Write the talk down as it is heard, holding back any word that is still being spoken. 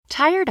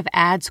Tired of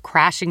ads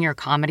crashing your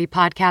comedy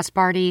podcast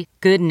party?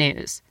 Good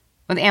news.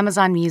 With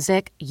Amazon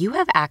Music, you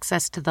have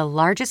access to the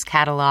largest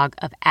catalog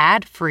of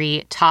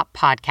ad-free top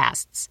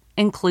podcasts,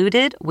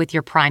 included with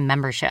your Prime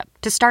membership.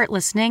 To start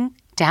listening,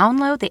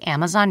 download the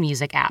Amazon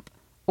Music app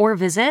or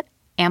visit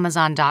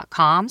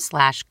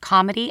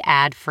amazon.com/comedy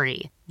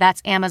ad-free.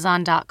 That's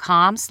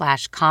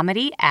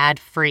amazon.com/comedy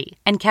ad-free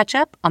and catch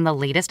up on the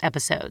latest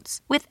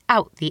episodes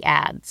without the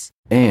ads.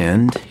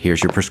 And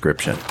here's your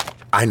prescription.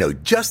 I know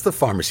just the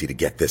pharmacy to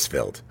get this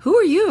filled. Who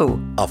are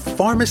you? A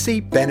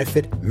pharmacy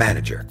benefit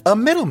manager. A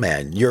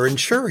middleman your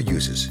insurer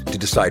uses to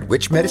decide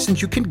which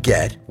medicines you can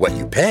get, what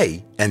you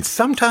pay, and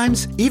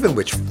sometimes even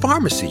which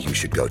pharmacy you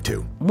should go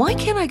to. Why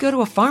can't I go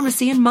to a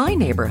pharmacy in my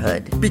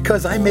neighborhood?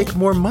 Because I make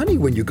more money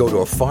when you go to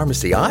a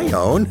pharmacy I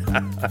own.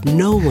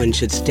 No one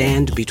should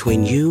stand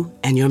between you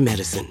and your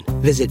medicine.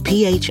 Visit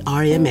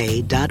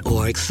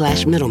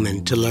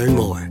phrma.org/middleman to learn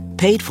more.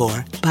 Paid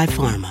for by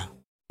Pharma.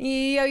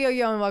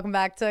 Yo, and welcome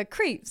back to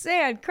Creeps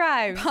and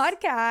Crimes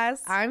Podcast.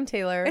 I'm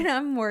Taylor. And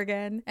I'm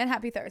Morgan. And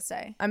happy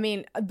Thursday. I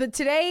mean, but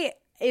today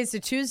is a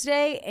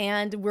Tuesday,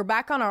 and we're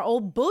back on our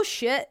old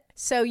bullshit.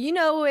 So you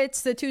know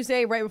it's the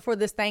Tuesday right before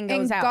this thing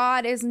goes out. And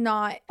God is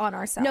not on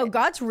our side. No,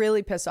 God's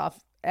really pissed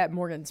off at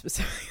Morgan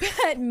specifically.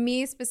 At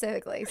me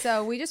specifically.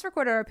 So we just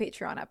recorded our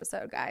Patreon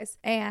episode, guys.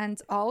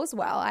 And all was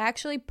well. I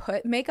actually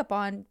put makeup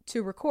on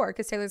to record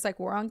because Taylor's like,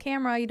 we're on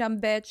camera, you dumb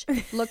bitch.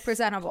 Look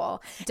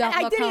presentable. Don't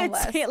look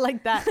homeless. I didn't say it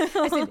like that.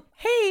 I said,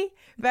 hey,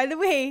 by the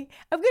way,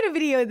 I'm going to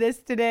video this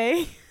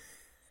today.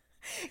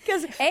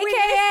 Because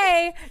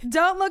AKA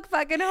don't look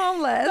fucking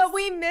homeless. But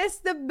we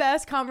missed the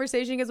best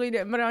conversation because we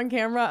didn't put it on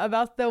camera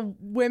about the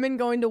women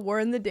going to war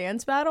in the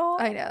dance battle.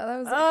 I know, that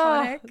was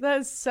iconic. That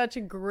is such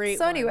a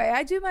great one. Anyway,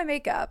 I do my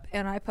makeup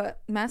and I put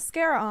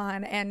mascara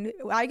on and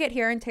I get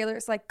here and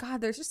Taylor's like, God,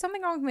 there's just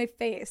something wrong with my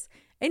face.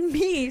 And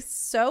me,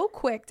 so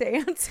quick to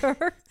answer.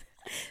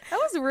 That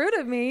was rude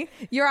of me.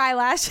 Your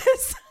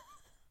eyelashes.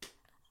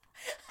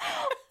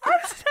 I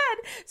said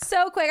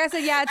so quick. I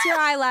said, yeah, it's your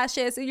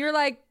eyelashes. And you're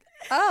like,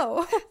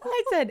 oh.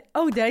 I said,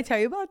 oh, did I tell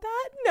you about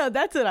that? No,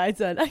 that's what I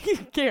said. I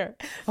didn't care.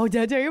 Oh,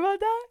 did I tell you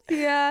about that?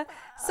 Yeah.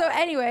 So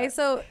anyway,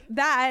 so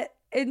that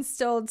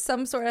instilled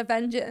some sort of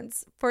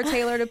vengeance for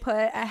Taylor to put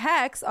a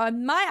hex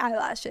on my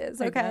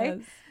eyelashes. Okay.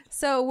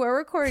 So we're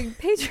recording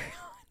Patreon.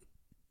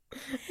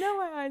 No,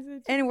 my eyes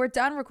are and we're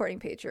done recording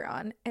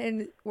Patreon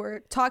and we're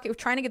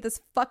trying to get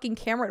this fucking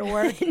camera to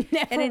work and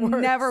it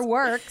never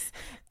works.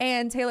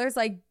 And Taylor's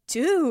like,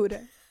 dude.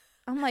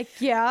 I'm like,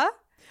 yeah.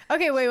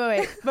 Okay,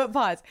 wait. But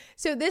pause.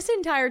 So this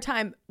entire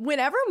time,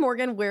 whenever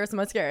Morgan wears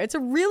mascara, it's a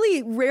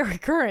really rare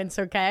occurrence,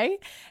 okay?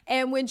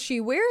 And when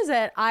she wears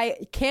it, I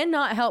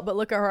cannot help but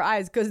look at her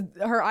eyes because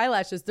her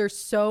eyelashes, they're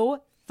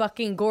so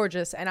fucking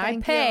gorgeous. And I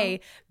pay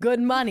good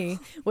money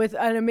with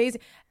an amazing...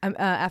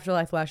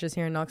 Afterlife Lashes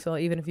here in Knoxville.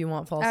 Even if you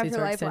want falsies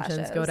or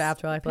extensions, go to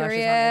Afterlife Lashes on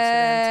Instagram.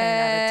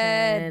 10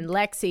 out of 10.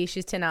 Lexi,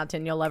 she's 10 out of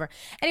 10. You'll love her.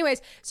 Anyways,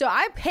 so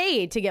I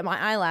paid to get my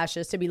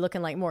eyelashes to be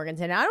looking like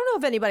Morgan's. And I don't know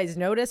if anybody's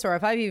noticed or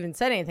if I've even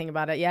said anything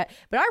about it yet,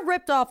 but I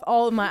ripped off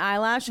all of my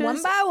eyelashes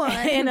one by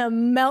one in a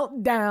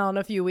meltdown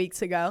a few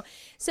weeks ago.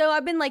 So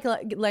I've been like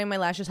letting my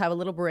lashes have a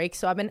little break.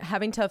 So I've been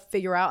having to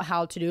figure out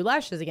how to do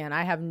lashes again.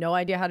 I have no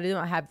idea how to do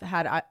them.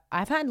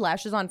 I've had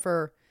lashes on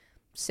for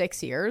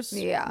 6 years,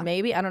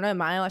 maybe. I don't know.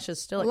 My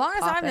eyelashes still like long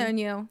as I've popping. known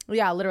you,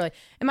 literally.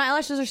 And my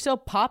eyelashes are still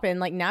popping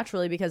like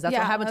naturally because that's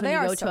what happens when you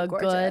go to a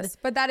good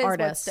but that is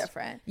artist. What's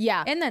different,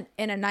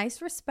 in a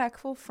nice,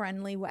 respectful,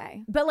 friendly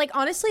way. But like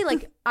honestly,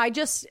 like I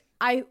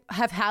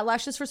have had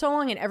lashes for so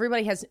long, and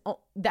everybody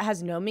that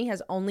has known me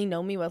has only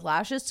known me with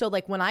lashes. So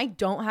like when I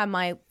don't have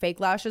my fake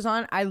lashes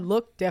on, I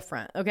look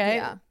different. Okay,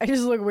 I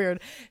just look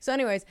weird. So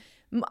anyways,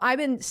 I've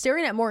been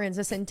staring at Morgan's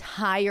this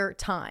entire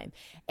time.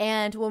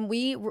 And when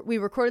we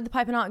recorded the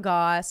Piping Hot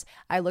Goss,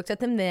 I looked at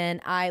them then.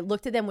 I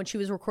looked at them when she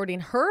was recording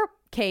her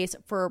case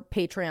for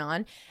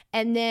Patreon.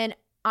 And then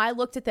I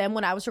looked at them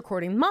when I was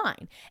recording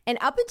mine. And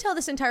up until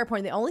this entire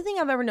point, the only thing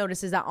I've ever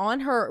noticed is that on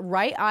her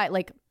right eye,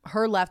 like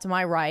her left,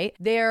 my right,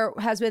 there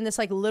has been this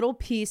like little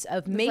piece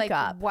of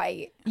makeup. Like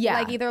white. Yeah.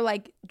 Like either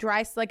like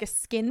dry, like a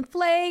skin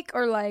flake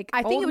or like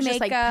I think it was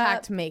just like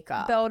packed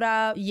makeup. Build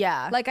up.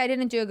 Yeah. Like I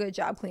didn't do a good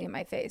job cleaning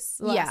my face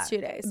the last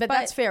 2 days. But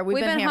that's fair. We've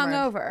been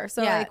hungover.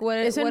 So like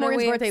it's been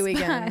Morgan's birthday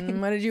expect?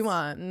 weekend. What did you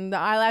want? And the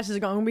eyelashes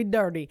are going to be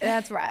dirty.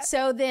 That's right.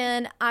 So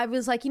then I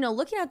was like,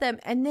 looking at them,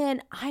 and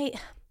then I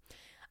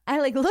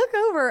like look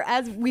over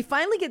as we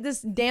finally get this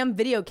damn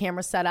video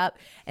camera set up,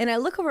 and I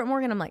look over at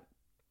Morgan. I'm like,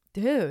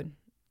 dude,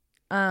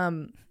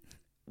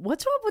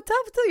 what's up with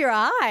your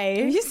eye?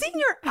 Have you seen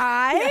your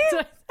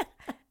eye?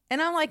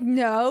 And I'm like,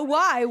 no,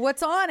 why?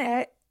 What's on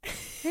it?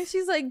 And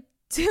she's like,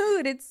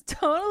 dude, it's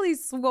totally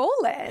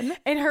swollen.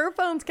 And her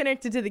phone's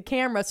connected to the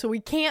camera, so we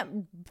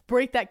can't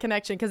break that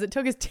connection because it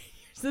took us 10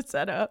 years to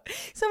set up.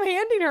 So I'm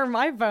handing her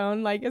my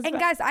phone.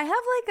 Guys, I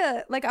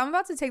have I'm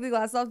about to take the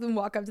glasses off and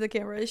walk up to the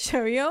camera to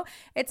show you.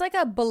 It's like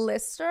a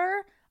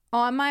blister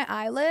on my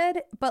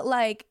eyelid, but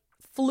like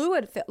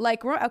fluid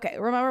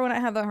remember when I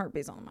had the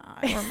herpes on my eye?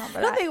 Remember that?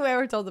 I don't think we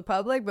ever told the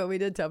public, but we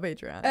did tell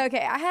Patreon.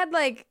 Okay, I had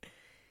like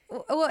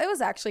Well, it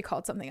was actually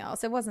called something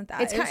else. It wasn't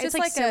that. It's just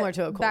like similar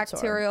to a cold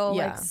bacterial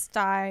sore. like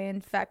sty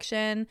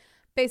infection,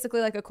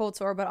 basically like a cold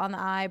sore, but on the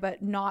eye,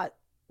 but not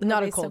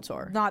a cold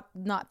sore. Not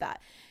that.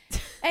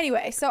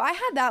 Anyway, so I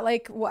had that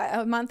like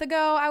a month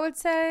ago, I would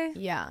say.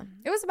 Yeah.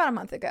 It was about a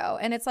month ago,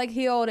 and it's like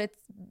healed. It's,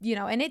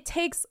 and it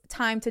takes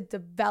time to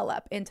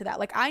develop into that.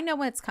 Like I know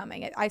when it's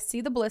coming. I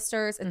see the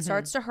blisters. It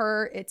starts to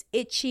hurt. It's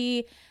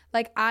itchy.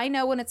 Like I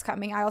know when it's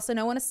coming. I also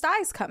know when a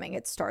sty's coming.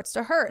 It starts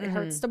to hurt. It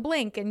hurts to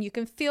blink, and you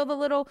can feel the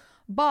little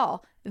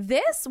ball.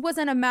 This was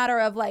in a matter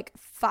of like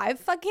 5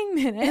 fucking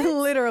minutes.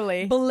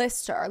 Literally.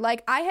 Blister.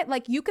 Like I had,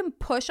 like, you can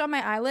push on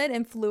my eyelid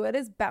and fluid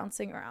is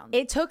bouncing around.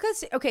 It took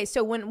us, okay,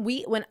 so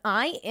when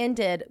I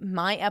ended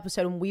my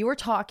episode and we were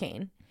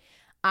talking,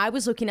 I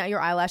was looking at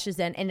your eyelashes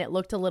then and it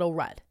looked a little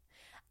red.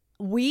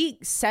 We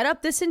set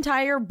up this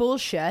entire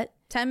bullshit.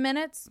 10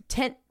 minutes?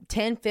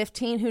 10,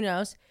 15, who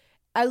knows?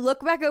 I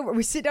look back over,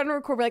 we sit down and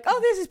record, we're like, oh,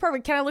 this is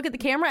perfect. Can I look at the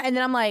camera? And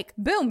then I'm like,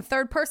 boom,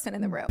 third person in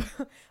the room.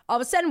 all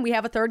of a sudden we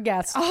have a third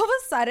guest. All of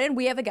a sudden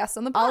we have a guest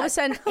on the pod. All of a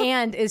sudden,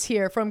 and is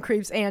here from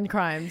Creeps and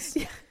Crimes.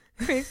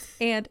 Creeps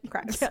and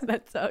Crimes. Yeah,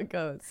 that's how it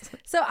goes.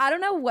 So I don't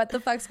know what the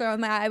fuck's going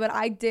on with my eye, but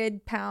I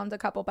did pound a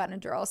couple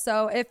Benadryl.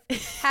 So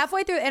if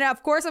halfway through, and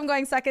of course I'm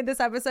going second this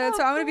episode,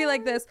 so I'm going to be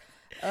like this.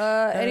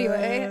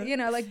 Anyway,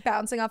 like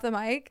bouncing off the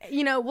mic.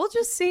 We'll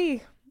just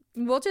see.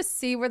 We'll just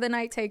see where the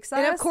night takes us.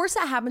 And of course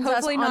that happens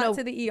Hopefully to us on not a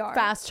to the ER.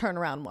 fast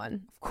turnaround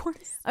one. Of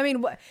course. I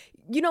mean,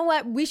 you know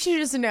what? We should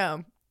just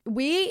know.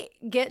 We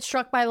get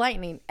struck by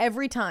lightning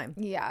every time.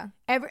 Yeah.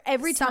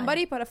 Every time.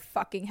 Somebody put a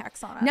fucking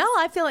hex on us. Now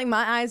I feel like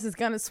my eyes is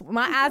gonna swell.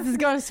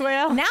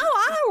 Now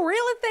I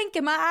really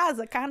thinking my eyes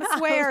are kind of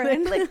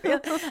swearing. I feel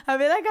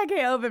like I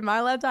can't open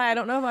my left eye. I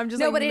don't know if I'm just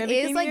but it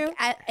is mimicking like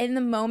you. in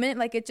the moment,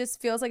 like it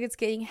just feels like it's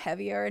getting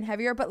heavier and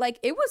heavier. But like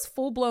it was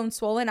full blown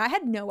swollen. I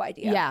had no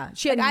idea. Yeah,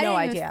 she had I no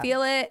didn't idea. even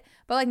feel it.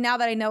 But like now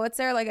that I know it's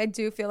there, like I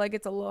do feel like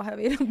it's a little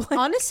heavy to blink.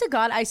 Honest to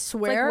God, I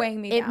swear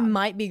weighing me it down.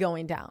 might be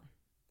going down.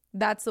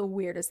 That's the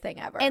weirdest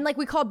thing ever. And like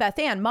we called Beth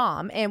Ann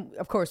mom, and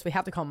of course we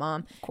have to call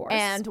mom. Of course.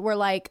 And we're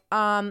like,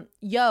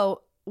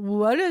 yo,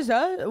 what is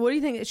that? What do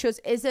you think? She goes,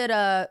 is it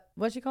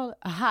what's she called?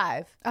 A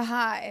hive. A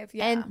hive,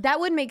 yeah. And that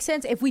would make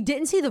sense if we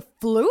didn't see the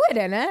fluid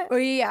in it. Or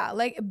yeah,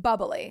 like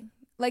bubbly.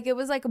 Like it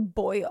was like a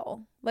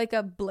boil, like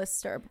a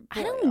blister boil.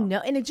 I don't know.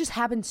 And it just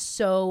happened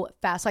so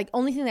fast. Like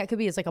only thing that could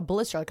be is like a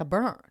blister, like a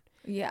burn.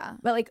 Yeah.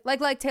 But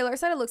like Taylor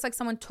said, it looks like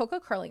someone took a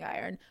curling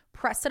iron,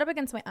 pressed it up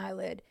against my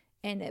eyelid,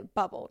 and it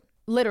bubbled.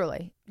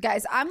 Literally.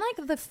 Guys, I'm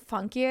like the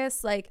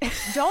funkiest. Like,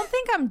 don't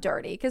think I'm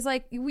dirty because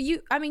like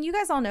you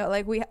guys all know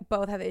like we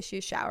both have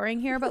issues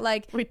showering here, but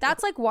like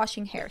that's like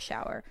washing hair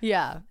shower.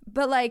 Yeah.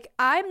 But like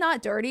I'm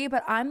not dirty,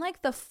 but I'm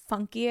like the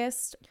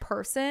funkiest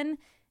person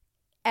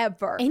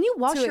ever. And you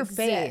wash to your exist.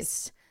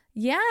 face.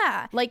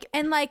 Yeah. Like,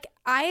 and like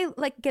I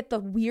like get the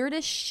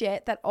weirdest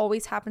shit that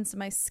always happens to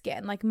my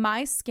skin. Like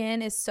my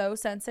skin is so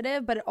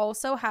sensitive, but it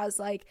also has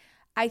like,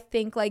 I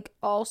think like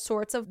all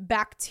sorts of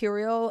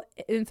bacterial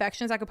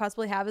infections I could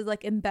possibly have is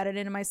like embedded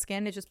into my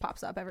skin. It just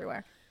pops up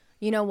everywhere.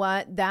 You know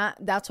what?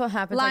 That's what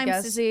happens. Lyme I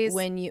guess, disease.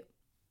 When you,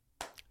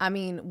 I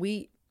mean,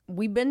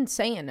 we've been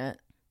saying it.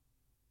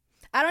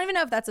 I don't even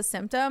know if that's a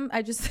symptom.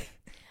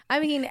 I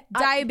mean,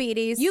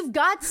 diabetes. You've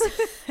got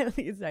I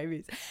think it's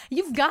diabetes.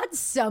 You've got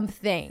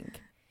something.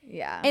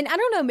 Yeah. And I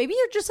don't know, maybe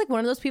you're just like one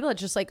of those people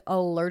that's just like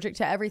allergic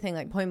to everything,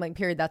 like point blank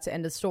period, that's the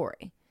end of the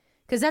story.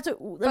 Because that's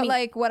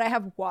what I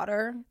have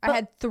water. I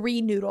had 3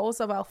 noodles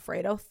of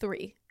Alfredo,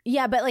 3.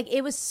 Yeah, but like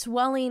it was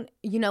swelling.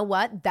 You know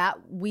what?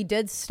 That we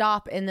did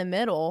stop in the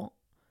middle.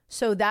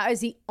 So that is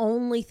the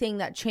only thing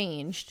that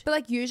changed. But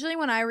like usually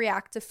when I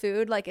react to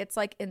food, like it's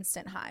like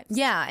instant hives.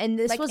 Yeah, and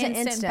this like was an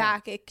instant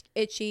back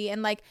itchy,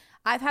 and like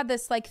I've had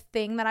this like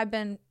thing that I've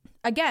been,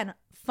 again,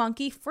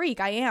 funky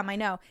freak. I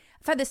know.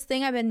 I've had this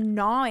thing I've been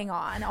gnawing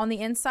on the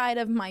inside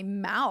of my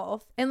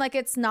mouth, and like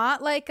it's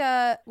not like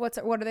a what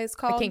are these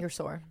called? A canker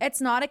sore. It's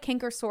not a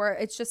canker sore.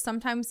 It's just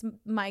sometimes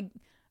my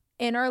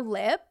inner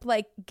lip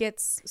like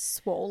gets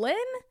swollen.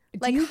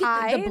 Like Do you get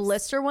hives. the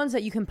blister ones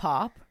that you can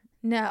pop?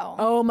 No.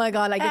 Oh my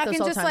God, I get those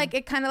can all the just time. like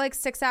it kind of like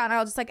sticks out, and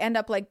I'll just like end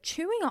up like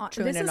chewing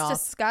Chewing this it is off.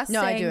 disgusting.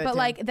 No, I do it but too.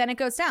 like then it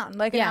goes down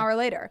like an hour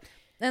later,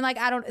 and like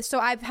I don't. So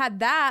I've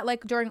had that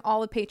like during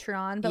all of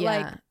Patreon, but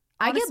like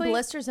I get honestly-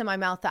 blisters in my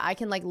mouth that I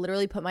can like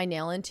literally put my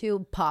nail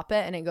into, pop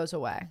it, and it goes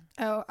away.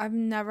 Oh, I've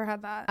never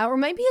had that. Or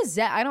maybe a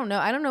zet. I don't know.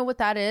 I don't know what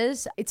that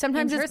is.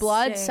 Sometimes it's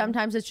blood. Interesting.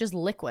 Sometimes it's just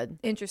liquid.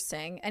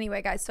 Interesting.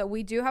 Anyway, guys, so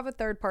we do have a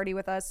third party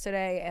with us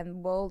today,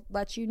 and we'll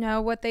let you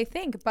know what they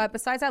think. But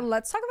besides that,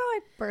 let's talk about my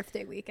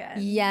birthday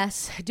weekend.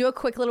 Yes. Do a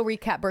quick little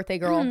recap, birthday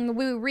girl.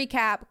 We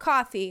recap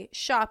coffee,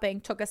 shopping.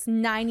 Took us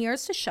 9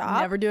 years to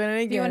shop. Never doing it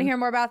again. If you want to hear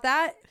more about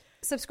that,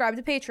 subscribe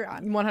to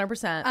Patreon.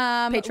 100%.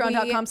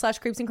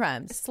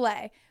 Patreon.com/creepsandcrimes.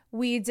 Slay.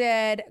 We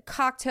did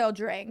cocktail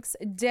drinks,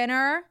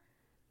 dinner.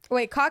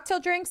 Wait, cocktail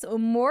drinks,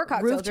 more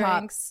cocktail Rooftop.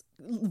 drinks,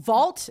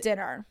 Vault.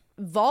 dinner.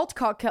 Vault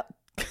cocktail.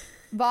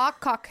 Vault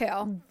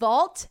cocktail.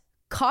 Vault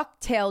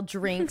cocktail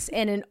drinks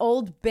in an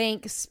old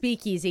bank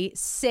speakeasy.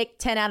 Sick,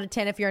 10 out of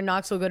 10. If you're in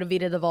Knoxville, go to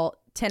Vita the Vault.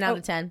 10 out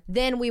of 10.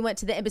 Then we went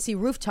to the Embassy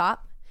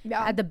rooftop.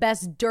 Yeah. Had the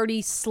best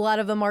dirty slut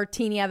of a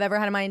martini I've ever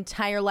had in my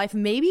entire life.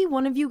 Maybe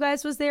one of you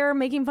guys was there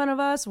making fun of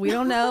us. We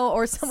don't know.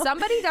 Or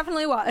somebody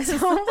definitely was.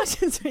 Someone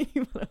was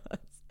making fun of us.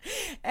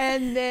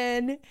 And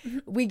then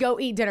we go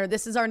eat dinner.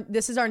 This is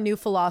our new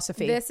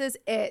philosophy. This is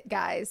it,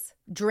 guys.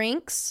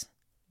 Drinks,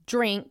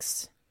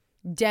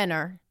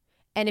 dinner.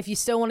 And if you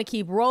still want to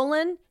keep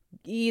rolling,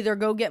 either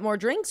go get more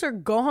drinks or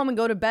go home and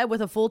go to bed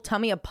with a full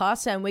tummy of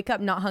pasta and wake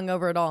up not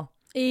hungover at all.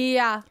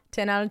 Yeah.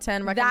 10 out of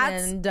 10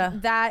 recommend.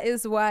 That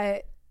is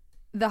what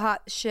the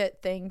hot shit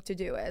thing to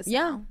do is.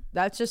 Yeah.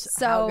 That's just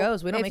how it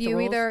goes. We don't make the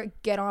rules. If you either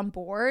get on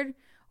board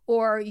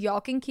or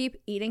y'all can keep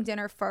eating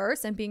dinner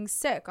first and being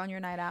sick on your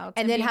night out.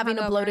 And then having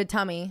a bloated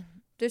tummy.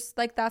 Just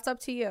like, that's up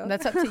to you.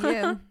 That's up to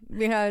you.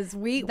 Because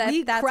we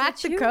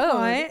cracked the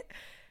code.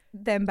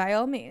 Then by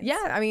all means.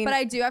 Yeah, I mean. But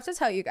I do have to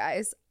tell you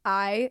guys,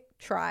 I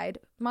tried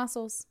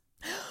mussels.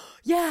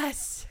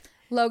 Yes.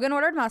 Logan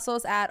ordered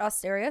mussels at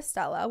Osteria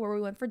Stella, where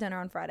we went for dinner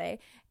on Friday.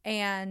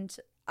 And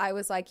I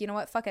was like, you know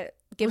what? Fuck it.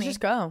 Let's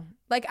just go.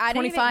 Like, I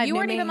didn't even, you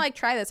weren't even like,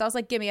 try this. I was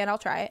like, give me it. I'll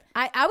try it.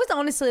 I was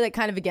honestly like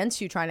kind of against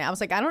you trying it. I was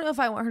like, I don't know if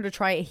I want her to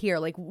try it here.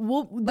 Like,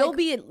 there'll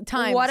be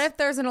times. What if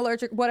there's an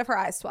allergic, what if her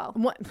eyes swell?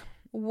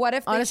 What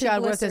if honestly, she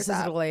God, what if blisters this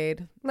is up?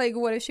 delayed? Like,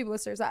 what if she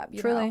blisters up?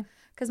 You Truly. know?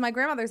 Because my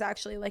grandmother's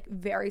actually like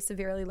very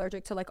severely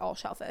allergic to like all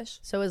shellfish.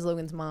 So is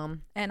Logan's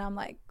mom. And I'm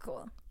like,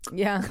 cool.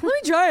 Yeah. Let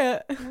me try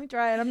it. Let me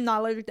try it. I'm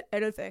not allergic to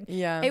anything.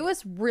 Yeah. It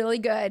was really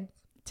good.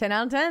 10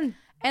 out of 10.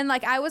 And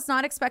like, I was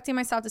not expecting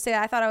myself to say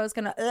that. I thought I was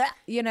going to,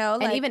 you know.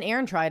 Like, and even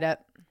Aaron tried it.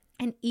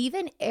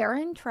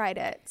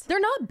 They're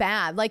not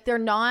bad. Like, they're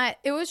not.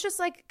 It was just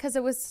like, because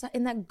it was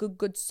in that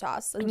good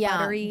sauce. Like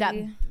buttery. That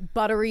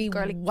buttery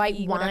garlicky,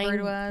 white wine.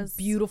 it was.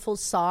 Beautiful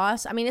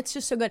sauce. I mean, it's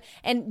just so good.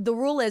 And the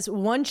rule is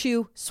one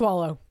chew,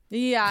 swallow.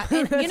 Yeah.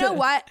 And you know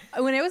what?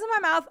 When it was in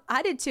my mouth,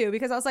 I did too,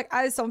 because I was like,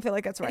 I just don't feel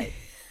like that's right.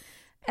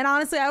 And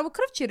honestly, I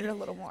could have chewed it a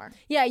little more.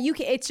 Yeah, you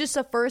can. It's just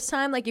the first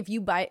time. Like, if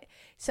you bite,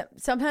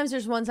 sometimes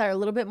there's ones that are a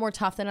little bit more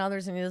tough than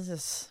others, and it's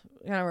just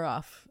kind of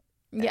rough.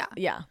 Yeah.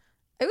 Yeah.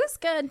 It was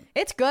good.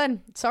 It's good.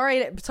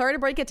 Sorry to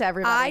break it to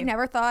everybody. I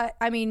never thought,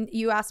 I mean,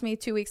 you asked me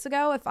 2 weeks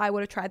ago if I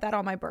would have tried that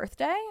on my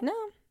birthday. No.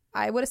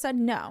 I would have said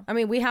no. I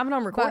mean, we have it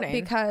on recording. But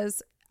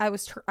because I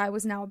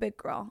was now a big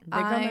girl.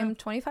 I'm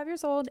 25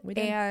 years old,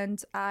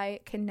 and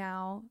I can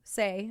now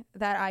say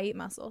that I eat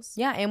mussels.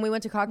 Yeah, and we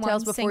went to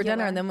cocktails before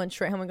dinner and then went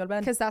straight home and go to bed.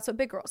 Because that's what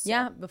big girls do.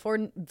 Yeah, before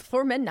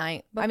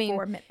midnight.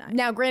 Before midnight.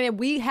 Now, granted,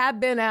 we have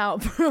been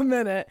out for a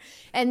minute,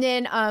 and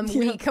then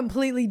we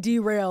completely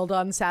derailed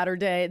on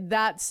Saturday.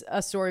 That's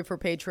a story for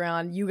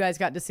Patreon. You guys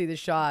got to see the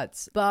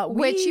shots, but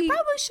which you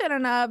probably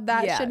shouldn't have.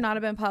 That should not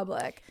have been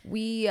public.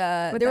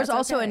 There was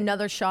also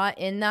another shot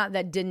in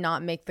that did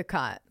not make the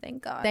cut.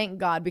 Thank God. Thank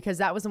God, because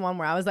that was the one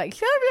where I was like,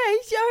 sorry.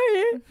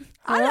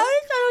 I know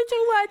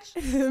it's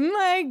too much.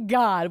 My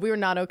God, we were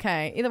not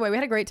okay. Either way, we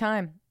had a great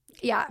time.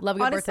 Yeah. Love a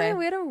good honestly, birthday.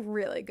 We had a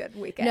really good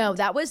weekend. No,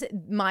 that was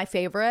my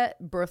favorite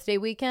birthday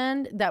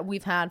weekend that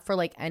we've had for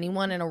like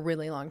anyone in a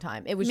really long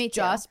time. It was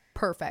just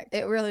perfect.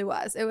 It really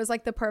was. It was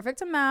like the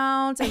perfect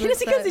amount. It's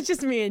because it's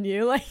just me and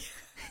you. Like,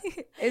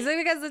 is it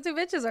because the two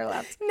bitches are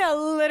left?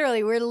 No,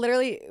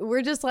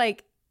 we're just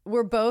like,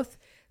 we're both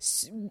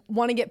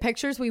want to get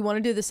pictures, we want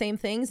to do the same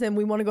things, then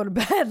we want to go to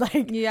bed.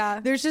 Like, yeah,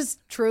 there's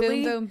just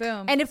truly boom, boom,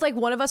 boom. And if like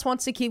one of us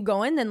wants to keep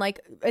going, then like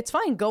it's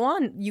fine, go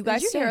on. You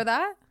guys did you hear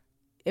that?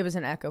 It was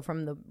an echo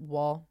from the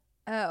wall.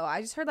 Oh,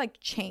 I just heard like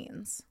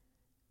chains.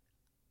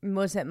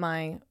 Was it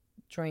my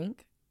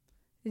drink?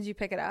 Did you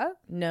pick it up?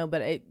 No,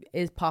 but it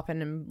is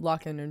popping and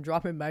locking and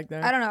dropping back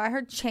there. I don't know, I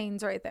heard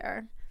chains right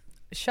there.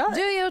 Do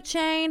your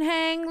chain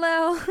hang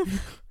low?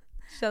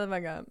 Shut the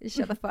fuck up.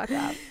 Shut the fuck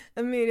up.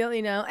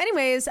 Immediately, no.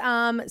 Anyways,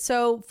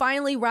 so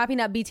finally wrapping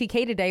up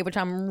BTK today, which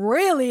I'm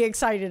really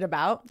excited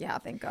about. Yeah,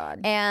 thank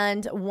God.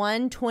 And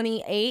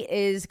 128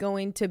 is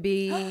going to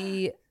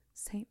be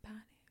St. Patty's.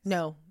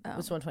 No, it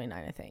was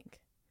 129, I think.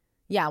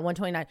 Yeah,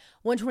 129.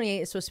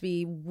 128 is supposed to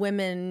be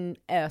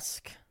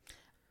women-esque.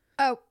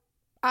 Oh,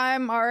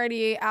 I'm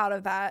already out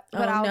of that.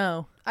 But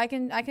no. I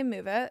can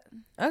move it.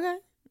 Okay.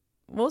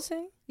 We'll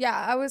see. Yeah,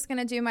 I was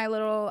gonna do my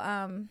little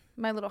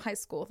high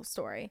school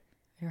story.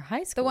 Your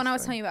high school, the one story. I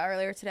was telling you about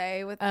earlier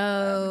today with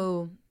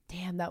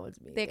damn, that was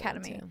me. The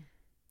academy. Too.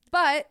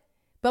 But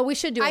we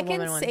should do. I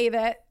can save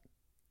it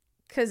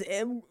because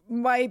it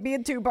might be a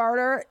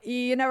two-parter.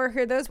 You never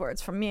hear those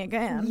words from me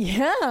again.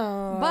 Yeah,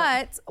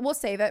 but we'll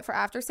save it for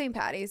after St.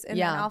 Patty's, and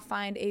then I'll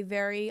find a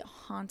very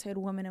haunted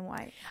woman in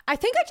white. I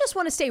think I just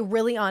want to stay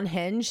really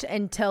unhinged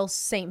until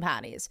St.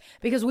 Patty's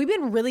because we've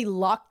been really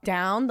locked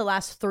down the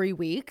last 3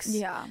 weeks.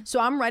 Yeah, so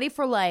I'm ready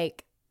for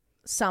like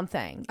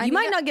something. You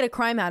might not get a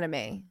crime out of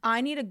me. I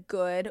need a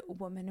good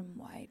woman in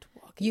white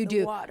walking. You the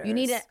do. waters, you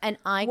need an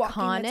iconic,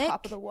 walking the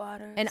top of the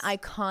waters. An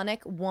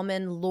iconic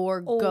woman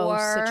lore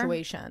ghost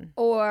situation.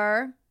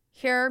 Or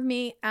hear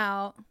me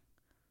out,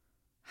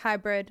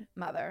 hybrid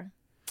mother.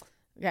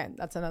 Okay,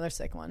 that's another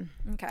sick one.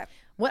 Okay.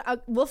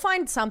 What we'll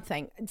find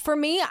something. For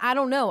me, I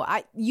don't know.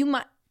 I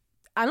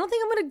don't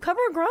think I'm going to cover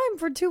a crime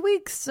for 2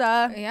 weeks.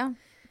 Yeah.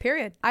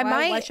 Period.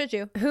 Why should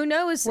you? Who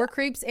knows? We're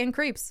creeps and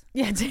creeps.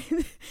 Yeah.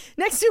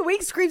 Next 2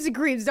 weeks, creeps and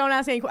creeps. Don't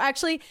ask any.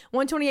 Actually,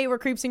 128 were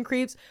creeps and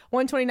creeps.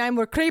 129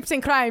 were creeps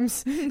and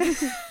crimes.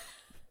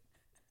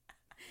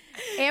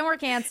 And we're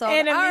canceled.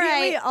 And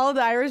immediately, all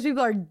the Irish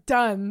people are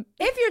done.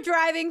 If you're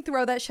driving,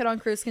 throw that shit on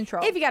cruise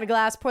control. If you got a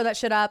glass, pour that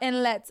shit up.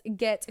 And let's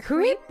get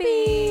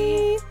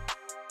Creepy.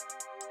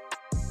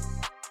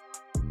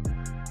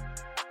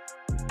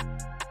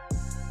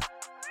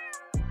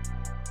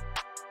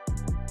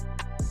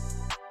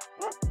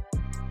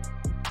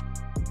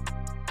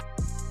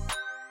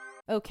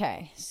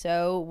 Okay,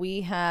 so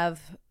we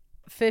have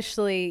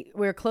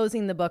we're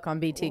closing the book on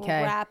BTK.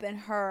 Wrapping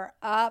her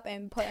up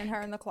and putting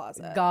her in the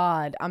closet.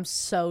 God, I'm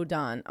so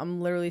done.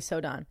 I'm literally so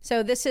done.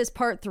 So this is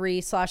part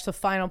 3 / the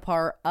final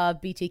part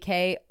of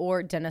BTK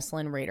or Dennis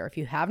Lynn Rader. If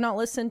you have not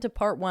listened to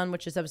part 1,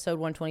 which is episode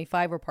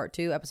 125, or part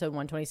 2, episode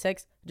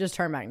 126, just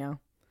turn back now.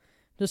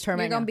 Just turn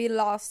back now. You're going to be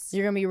lost.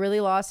 You're going to be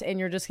really lost, and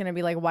you're just going to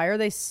be like, why are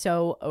they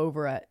so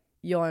over it?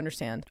 You'll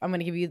understand. I'm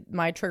going to give you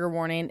my trigger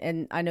warning,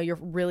 and I know you're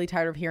really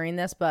tired of hearing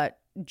this, but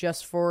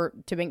just to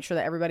make sure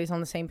that everybody's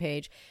on the same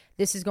page,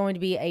 this is going to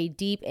be a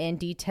deep and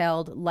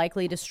detailed,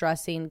 likely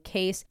distressing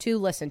case to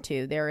listen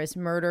to. There is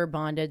murder,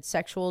 bondage,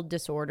 sexual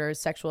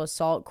disorders, sexual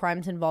assault,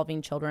 crimes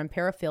involving children,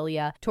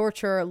 paraphilia,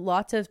 torture,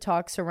 lots of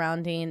talk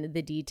surrounding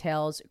the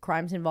details,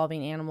 crimes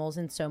involving animals,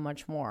 and so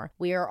much more.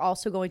 We are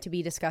also going to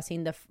be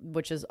discussing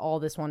which is all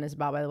this one is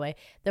about, by the way,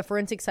 the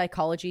forensic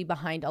psychology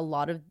behind a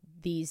lot of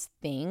these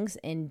things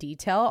in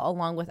detail,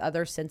 along with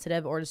other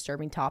sensitive or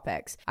disturbing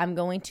topics. I'm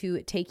going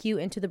to take you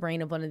into the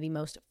brain of one of the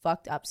most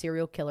fucked up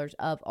serial killers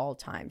of all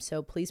time.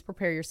 So please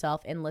prepare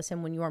yourself and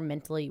listen when you are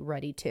mentally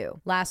ready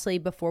to. Lastly,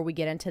 before we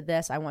get into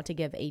this, I want to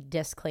give a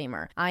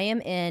disclaimer.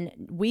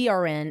 We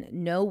are in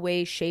no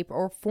way, shape,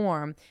 or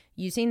form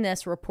using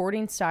this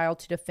reporting style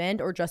to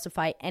defend or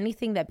justify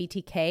anything that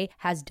BTK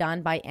has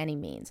done by any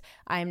means.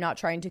 I am not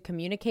trying to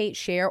communicate,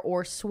 share,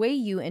 or sway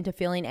you into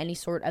feeling any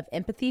sort of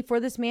empathy for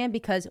this man,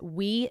 because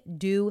we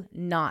do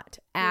not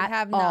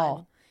at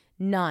all.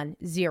 None.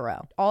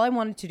 Zero. All I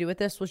wanted to do with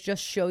this was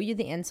just show you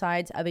the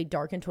insides of a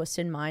dark and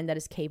twisted mind that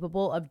is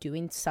capable of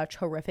doing such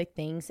horrific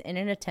things in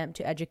an attempt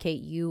to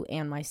educate you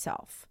and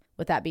myself.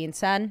 With that being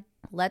said,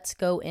 let's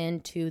go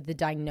into the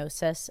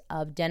diagnosis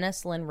of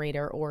Dennis Lynn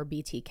Rader, or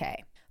BTK.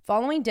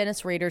 Following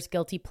Dennis Rader's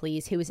guilty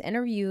pleas, he was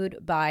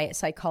interviewed by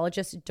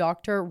psychologist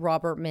Dr.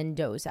 Robert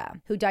Mendoza,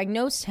 who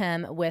diagnosed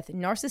him with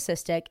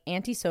narcissistic,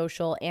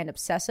 antisocial, and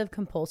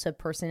obsessive-compulsive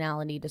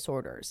personality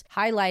disorders,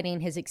 highlighting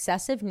his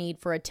excessive need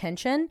for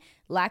attention,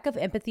 lack of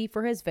empathy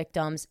for his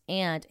victims,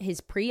 and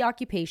his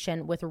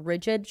preoccupation with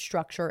rigid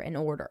structure and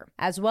order,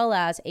 as well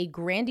as a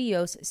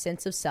grandiose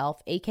sense of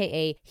self,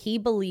 aka he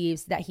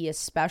believes that he is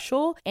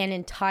special and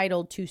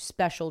entitled to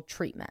special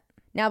treatment.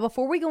 Now,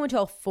 before we go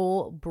into a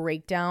full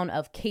breakdown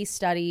of case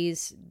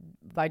studies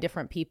by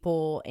different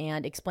people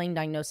and explain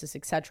diagnosis,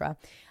 etc.,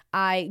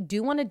 I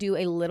do want to do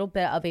a little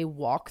bit of a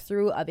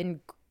walkthrough of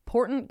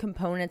important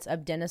components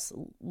of Dennis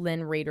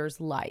Lynn Rader's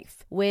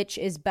life, which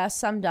is best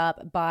summed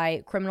up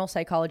by criminal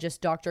psychologist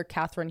Dr.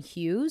 Catherine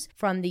Hughes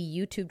from the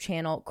YouTube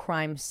channel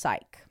Crime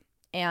Psych.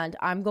 And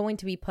I'm going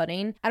to be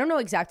I don't know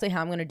exactly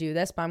how I'm going to do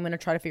this, but I'm going to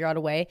try to figure out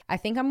a way. I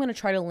think I'm going to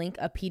try to link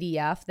a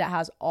PDF that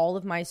has all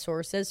of my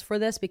sources for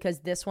this, because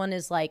this one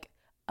is like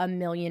a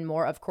million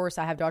more. Of course,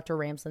 I have Dr.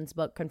 Ramsland's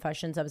book,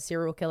 Confessions of a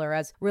Serial Killer,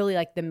 as really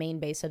like the main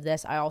base of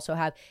this. I also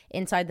have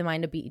Inside the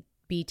Mind of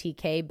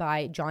BTK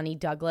by Johnny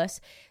Douglas.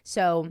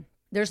 So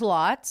there's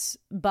lots,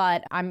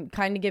 but I'm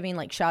kind of giving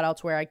like shout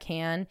outs where I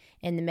can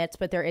in the midst,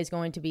 but there is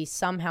going to be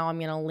somehow I'm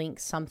going to link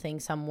something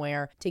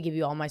somewhere to give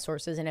you all my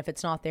sources. And if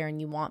it's not there and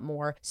you want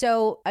more.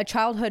 So a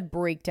childhood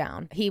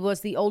breakdown. He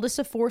was the oldest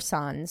of 4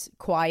 sons,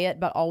 quiet,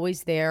 but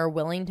always there,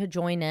 willing to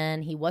join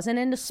in. He wasn't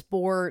into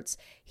sports.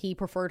 He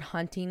preferred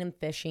hunting and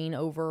fishing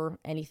over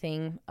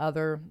anything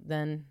other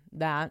than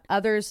that.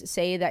 Others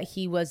say that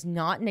he was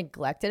not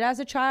neglected as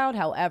a child.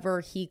 However,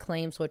 he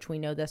claims, which we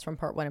know this from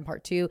part 1 and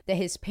part 2, that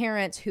his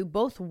parents, who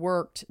both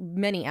worked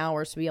many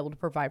hours to be able to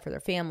provide for their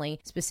family,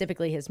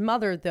 specifically his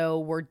mother, though,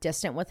 were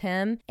distant with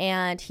him.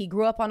 And he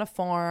grew up on a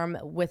farm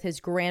with his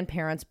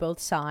grandparents, both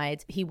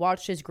sides. He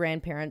watched his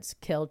grandparents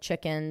kill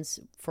chickens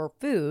for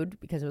food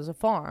because it was a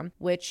farm,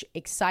 which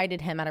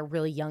excited him at a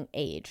really young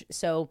age.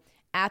 So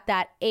at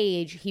that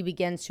age, he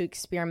begins to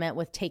experiment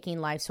with taking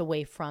lives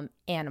away from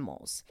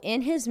animals.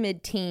 In his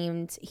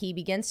mid-teens, he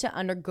begins to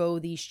undergo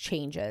these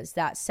changes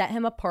that set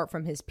him apart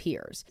from his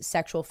peers.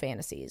 Sexual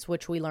fantasies,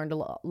 which we learned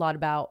a lot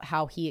about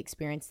how he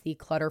experienced the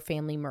Clutter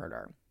family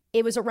murder.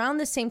 It was around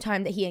the same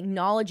time that he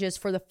acknowledges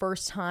for the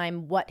first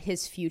time what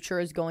his future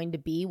is going to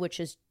be, which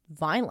is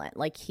violent.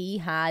 Like, he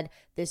had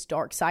this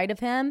dark side of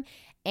him,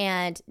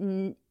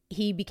 and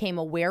he became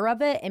aware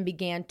of it and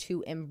began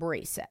to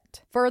embrace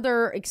it.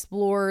 Further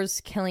explores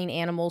killing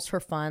animals for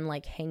fun,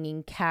 like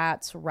hanging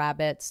cats,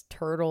 rabbits,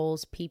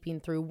 turtles,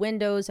 peeping through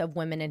windows of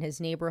women in his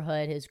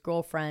neighborhood, his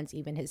girlfriends,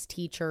 even his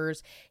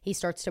teachers. He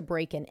starts to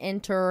break and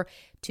enter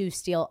to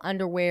steal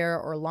underwear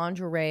or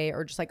lingerie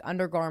or just like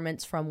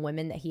undergarments from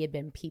women that he had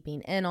been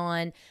peeping in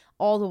on,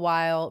 all the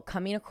while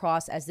coming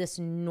across as this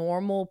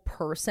normal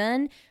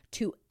person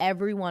to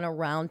everyone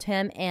around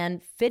him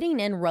and fitting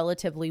in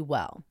relatively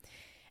well.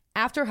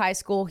 After high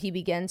school, he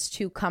begins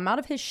to come out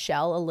of his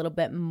shell a little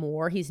bit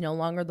more. He's no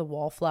longer the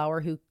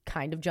wallflower who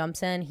kind of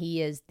jumps in. He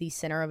is the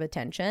center of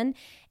attention.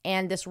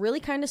 And this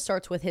really kind of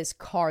starts with his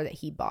car that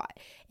he bought.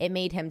 It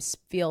made him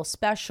feel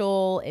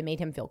special. It made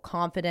him feel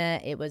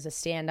confident. It was a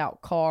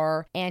standout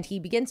car. And he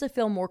begins to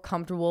feel more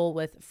comfortable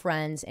with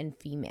friends and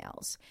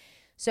females.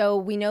 So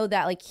we know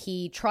that like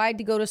he tried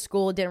to go to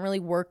school, it didn't really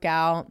work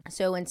out.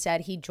 So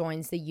instead he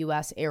joins the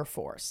U.S. Air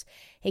Force.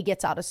 He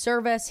gets out of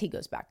service. He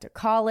goes back to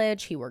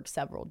college. He works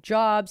several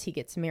jobs. He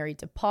gets married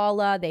to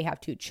Paula. They have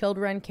 2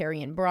 children,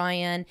 Carrie and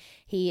Brian.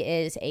 He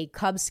is a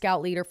Cub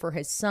Scout leader for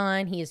his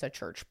son. He is a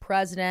church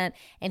president,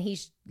 and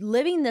he's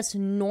living this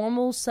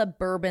normal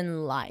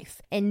suburban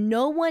life. And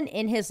no one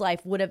in his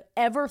life would have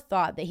ever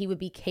thought that he would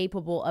be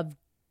capable of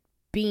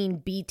being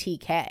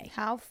BTK.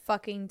 How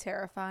fucking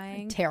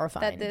terrifying.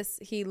 Terrifying. That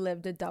he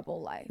lived a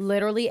double life.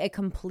 Literally a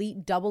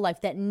complete double life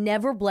that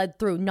never bled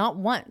through, not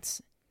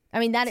once. I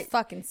mean, that is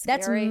fucking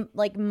scary. That's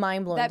like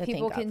mind blowing that to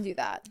people think of. can do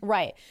that.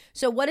 Right.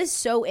 So what is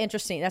so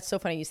interesting, that's so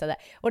funny you said that.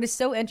 What is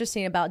so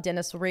interesting about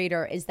Dennis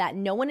Rader is that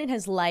no one in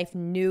his life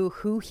knew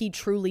who he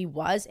truly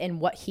was and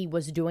what he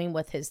was doing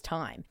with his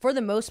time. For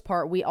the most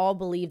part, we all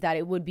believe that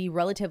it would be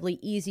relatively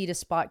easy to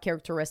spot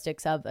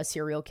characteristics of a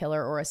serial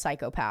killer or a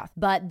psychopath.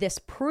 But this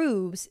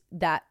proves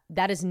that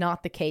that is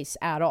not the case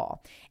at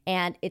all.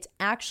 And it's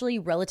actually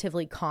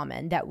relatively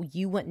common that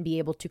you wouldn't be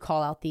able to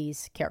call out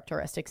these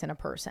characteristics in a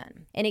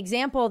person. An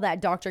example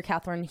that Dr.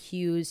 Catherine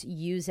Hughes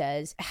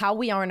uses, how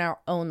we are in our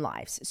own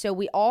lives. So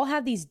we all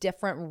have these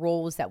different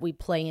roles that we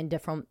play in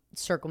different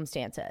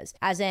circumstances.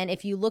 As in,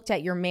 if you looked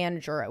at your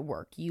manager at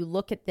work, you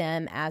look at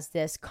them as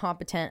this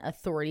competent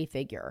authority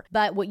figure.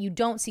 But what you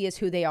don't see is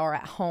who they are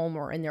at home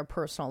or in their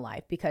personal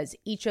life, because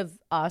each of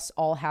us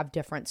all have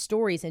different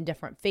stories and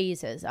different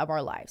phases of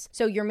our lives.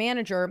 So your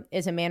manager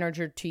is a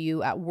manager to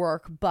you at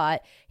work,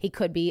 but he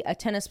could be a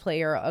tennis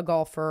player, a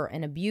golfer,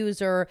 an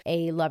abuser,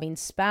 a loving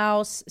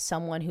spouse,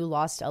 someone who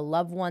lost a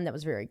loved one that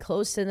was very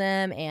close to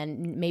them,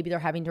 and maybe they're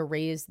having to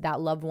raise that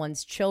loved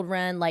one's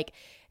children. Like,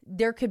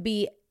 there could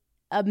be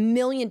a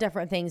million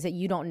different things that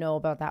you don't know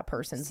about that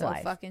person's life.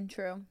 So fucking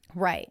true.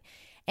 Right.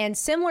 And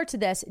similar to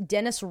this,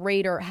 Dennis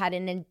Rader had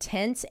an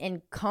intense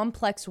and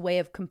complex way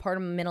of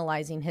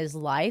compartmentalizing his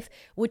life,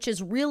 which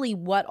is really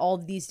what all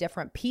of these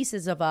different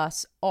pieces of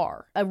us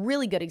are. A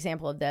really good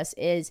example of this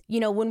is,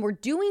 when we're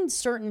doing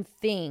certain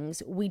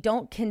things, we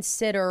don't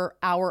consider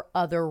our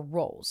other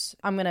roles.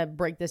 I'm going to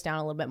break this down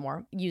a little bit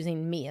more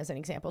using me as an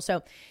example.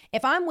 So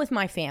if I'm with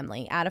my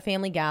family at a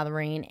family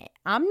gathering,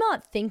 I'm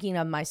not thinking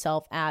of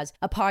myself as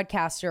a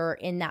podcaster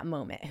in that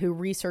moment who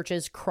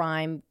researches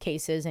crime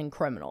cases and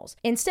criminals.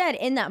 Instead,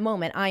 in that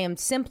moment, I am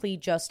simply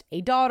just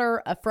a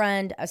daughter, a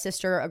friend, a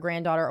sister, a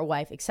granddaughter, a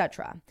wife,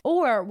 etc.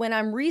 Or when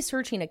I'm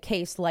researching a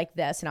case like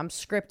this and I'm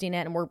scripting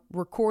it and we're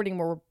recording,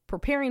 we're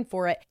preparing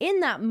for it, in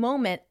that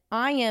moment,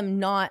 I am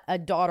not a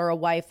daughter, a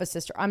wife, a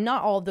sister. I'm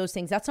not all of those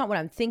things. That's not what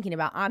I'm thinking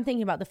about. I'm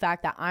thinking about the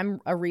fact that I'm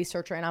a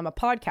researcher and I'm a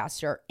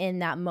podcaster in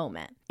that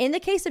moment. In the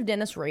case of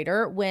Dennis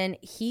Rader, when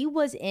he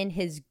was in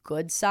his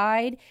good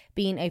side,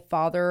 being a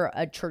father,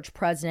 a church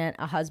president,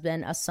 a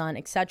husband, a son,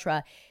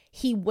 etc.,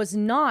 he was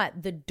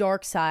not the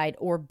dark side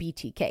or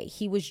BTK.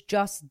 He was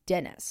just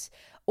Dennis.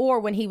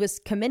 Or when he was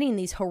committing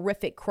these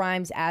horrific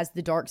crimes as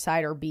the dark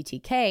side or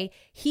BTK,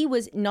 he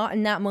was not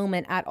in that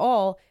moment at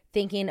all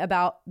thinking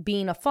about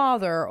being a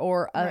father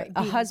or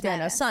a husband,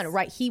 Dennis. A son,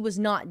 right? He was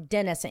not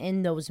Dennis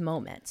in those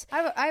moments.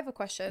 I have a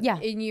question. Yeah.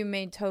 And you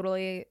may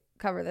totally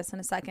cover this in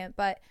a second,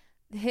 but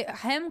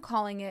him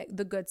calling it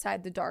the good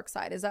side, the dark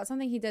side, is that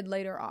something he did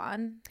later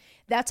on?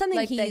 That's something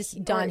like he's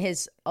done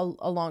a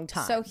long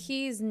time. So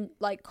he's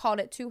like called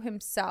it to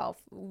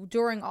himself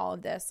during all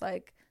of this,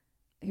 like,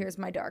 here's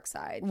my dark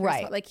side.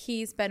 Right. Like,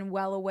 he's been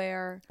well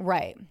aware.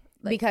 Right.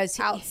 Like, because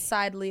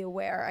outsidely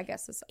aware, I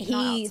guess.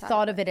 He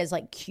thought of it as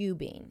like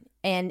cubing.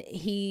 And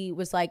he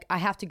was like, I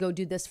have to go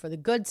do this for the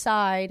good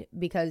side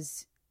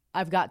because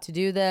I've got to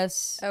do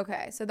this.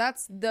 Okay. So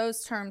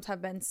those terms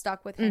have been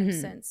stuck with him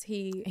since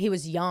he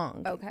was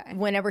young. Okay.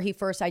 Whenever he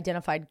first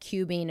identified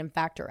cubing and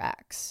factor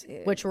X,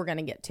 which we're going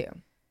to get to.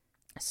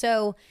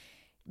 So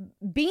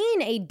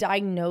being a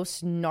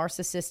diagnosed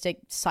narcissistic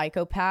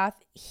psychopath,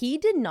 he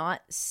did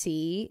not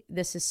see,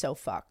 this is so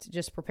fucked,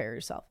 just prepare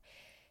yourself.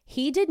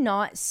 He did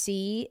not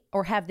see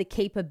or have the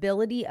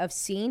capability of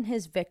seeing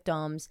his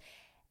victims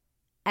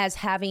as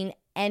having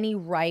any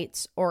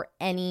rights or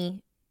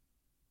any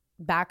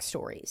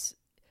backstories.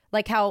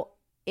 Like how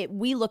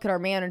we look at our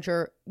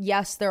manager,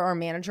 yes, they're our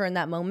manager in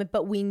that moment,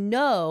 but we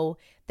know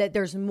that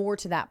there's more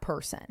to that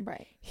person.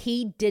 Right.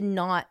 He did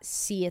not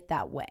see it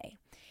that way.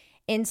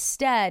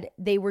 Instead,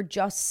 they were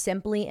just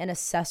simply an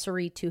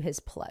accessory to his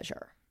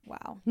pleasure.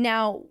 Wow.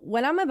 Now,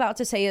 what I'm about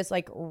to say is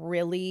like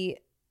really,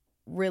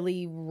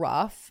 really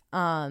rough.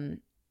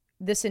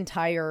 This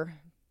entire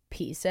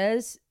piece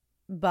is,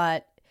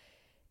 but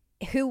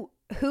who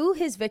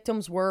his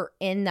victims were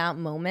in that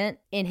moment,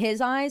 in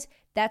his eyes,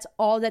 that's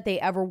all that they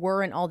ever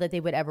were and all that they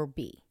would ever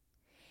be.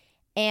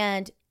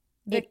 And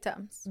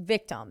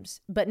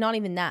victims, but not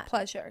even that.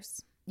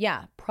 Pleasures.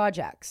 Yeah,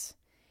 projects.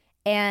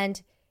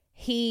 And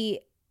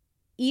he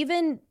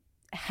even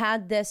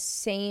had this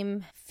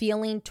same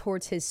feeling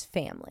towards his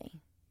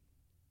family.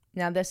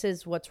 Now, this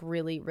is what's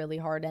really, really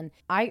hard. And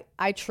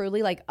I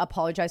truly like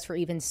apologize for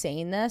even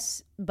saying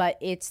this, but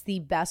it's the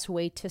best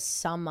way to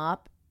sum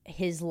up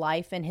his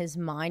life and his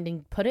mind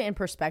and put it in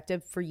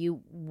perspective for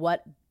you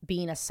what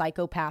being a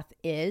psychopath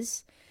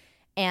is.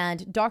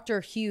 And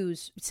Dr.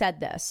 Hughes said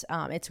this.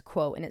 It's a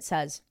quote, and it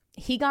says,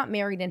 "He got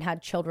married and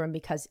had children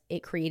because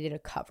it created a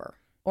cover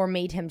or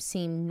made him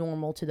seem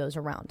normal to those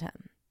around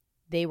him.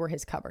 They were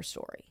his cover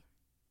story."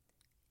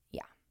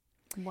 Yeah.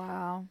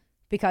 Wow.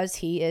 Because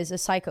he is a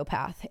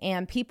psychopath.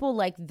 And people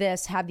like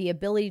this have the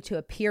ability to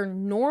appear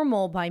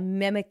normal by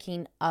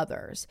mimicking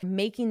others,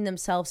 making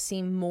themselves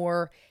seem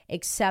more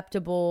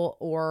acceptable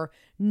or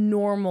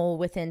normal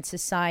within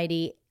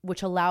society,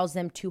 which allows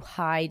them to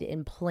hide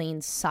in plain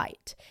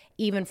sight,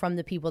 even from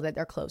the people that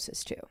they're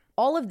closest to.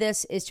 All of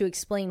this is to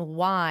explain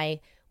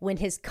why, when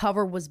his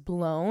cover was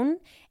blown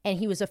and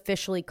he was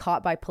officially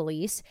caught by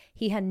police,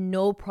 he had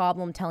no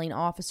problem telling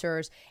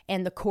officers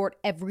and the court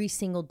every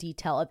single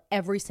detail of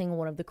every single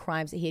one of the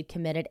crimes that he had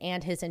committed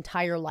and his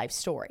entire life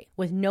story,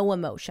 with no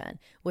emotion,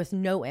 with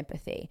no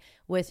empathy,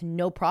 with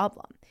no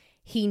problem.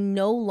 He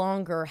no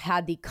longer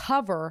had the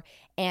cover,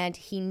 and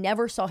he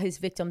never saw his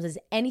victims as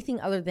anything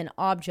other than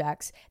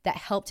objects that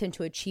helped him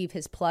to achieve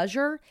his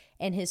pleasure,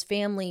 and his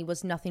family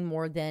was nothing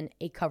more than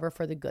a cover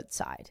for the good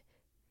side.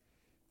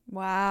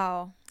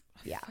 Wow.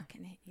 Yeah. I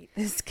fucking hate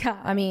this guy.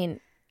 I mean,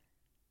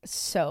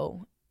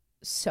 so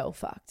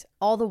fucked.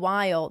 All the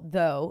while,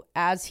 though,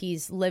 as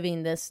he's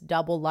living this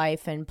double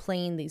life and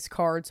playing these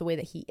cards the way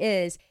that he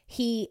is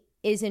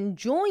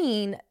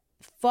enjoying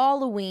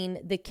following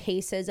the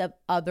cases of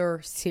other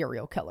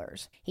serial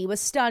killers. He was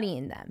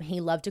studying them. He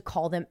loved to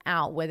call them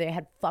out, where they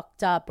had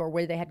fucked up or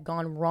where they had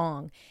gone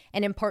wrong.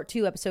 And in part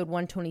 2, episode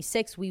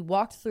 126, we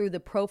walked through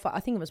the profile, I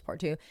think it was part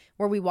 2,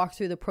 where we walked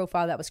through the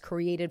profile that was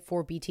created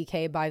for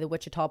BTK by the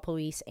Wichita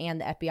police and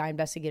the FBI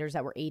investigators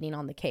that were aiding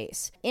on the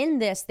case. In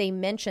this, they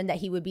mentioned that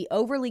he would be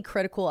overly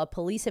critical of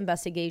police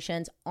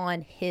investigations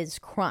on his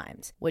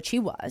crimes, which he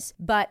was,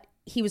 but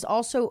he was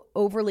also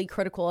overly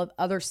critical of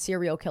other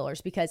serial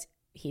killers because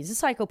he's a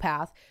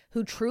psychopath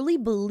who truly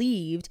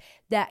believed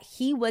that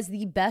he was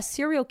the best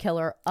serial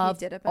killer of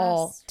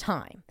all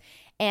time.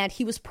 And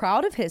he was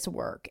proud of his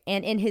work.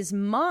 And in his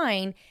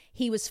mind,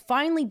 he was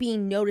finally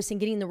being noticed and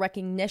getting the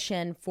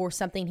recognition for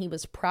something he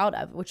was proud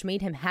of, which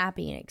made him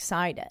happy and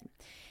excited.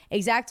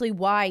 Exactly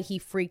why he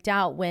freaked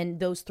out when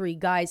those 3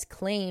 guys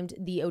claimed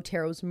the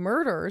Otero's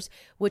murders,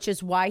 which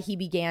is why he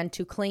began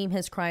to claim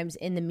his crimes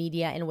in the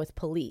media and with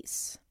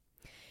police.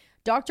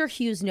 Dr.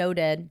 Hughes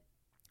noted,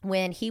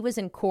 when he was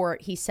in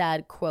court, he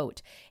said,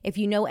 quote, "If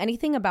you know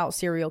anything about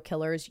serial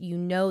killers, you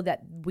know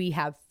that we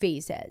have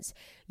phases.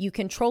 You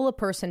control a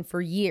person for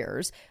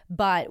years,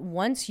 but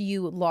once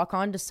you lock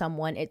onto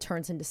someone, it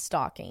turns into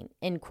stalking,"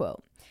 end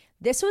quote.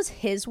 This was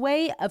his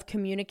way of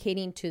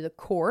communicating to the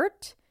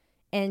court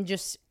and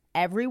just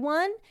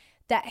everyone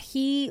that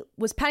he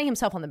was patting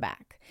himself on the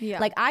back. Yeah.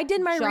 Like, I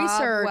did my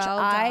research. Well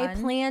I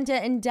done. planned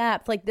it in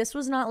depth. Like, this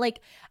was not like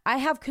I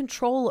have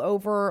control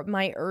over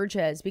my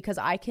urges because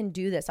I can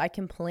do this. I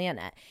can plan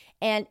it.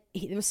 And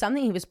it was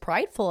something he was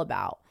prideful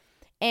about.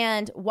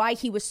 And why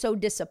he was so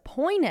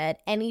disappointed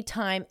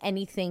anytime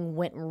anything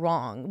went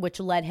wrong, which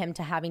led him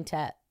to having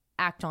to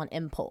act on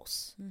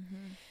impulse.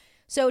 Mm-hmm.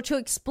 So to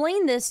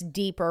explain this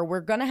deeper,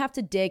 we're going to have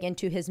to dig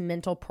into his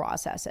mental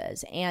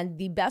processes. And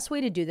the best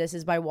way to do this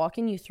is by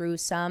walking you through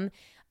some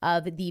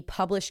of the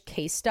published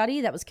case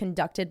study that was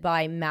conducted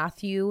by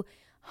Matthew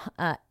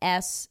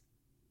S.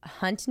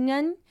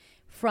 Huntington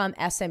from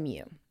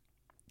SMU.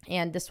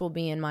 And this will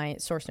be in my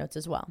source notes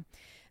as well.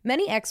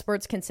 Many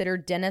experts consider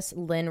Dennis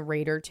Lynn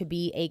Rader to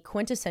be a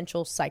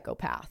quintessential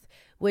psychopath,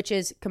 which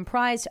is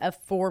comprised of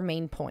 4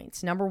 main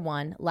points. Number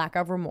 1, lack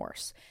of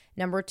remorse.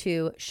 Number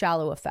 2,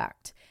 shallow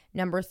affect.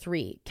 Number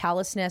 3,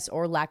 callousness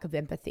or lack of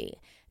empathy.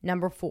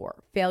 Number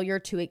 4, failure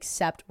to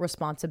accept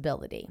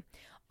responsibility.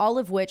 All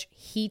of which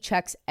he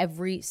checks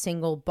every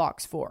single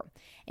box for,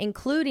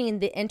 including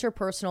the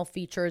interpersonal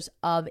features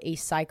of a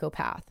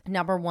psychopath.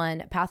 Number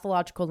 1,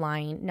 pathological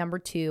lying. Number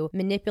 2,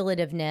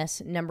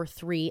 manipulativeness. Number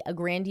 3, a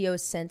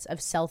grandiose sense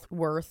of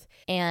self-worth.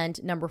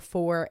 And number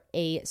 4,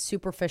 a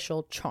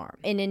superficial charm.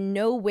 And in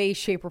no way,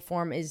 shape, or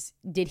form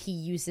did he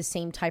use the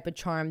same type of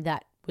charm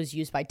that was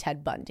used by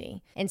Ted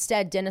Bundy.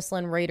 Instead, Dennis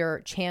Lynn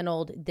Rader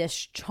channeled this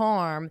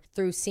charm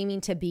through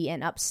seeming to be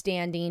an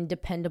upstanding,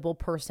 dependable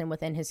person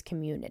within his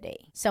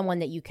community, someone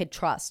that you could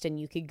trust and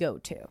you could go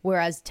to.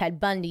 Whereas Ted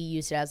Bundy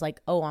used it as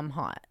like, oh, I'm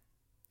hot.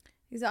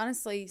 He's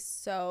honestly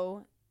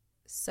so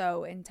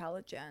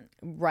intelligent.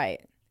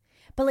 Right.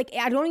 But like,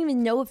 I don't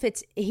even know if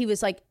he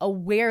was like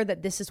aware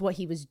that this is what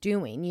he was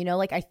doing, you know?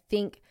 Like, I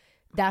think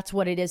that's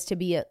what it is to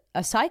be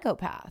a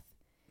psychopath.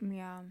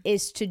 Yeah.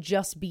 Is to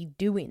just be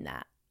doing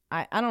that.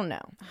 I don't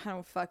know. I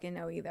don't fucking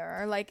know either.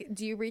 Or like,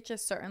 do you reach a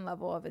certain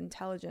level of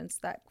intelligence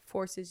that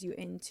forces you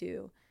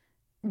into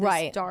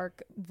this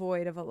dark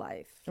void of a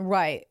life?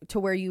 Right. To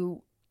where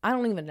I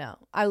don't even know.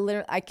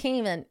 I can't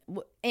even,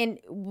 and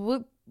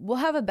we'll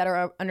have a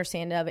better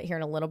understanding of it here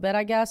in a little bit,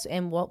 I guess,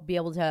 and we'll be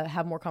able to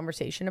have more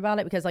conversation about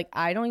it, because like,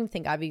 I don't even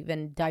think I've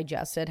even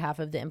digested half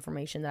of the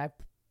information that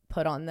I've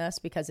put on this,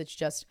 because it's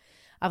just,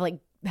 I've like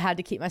had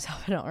to keep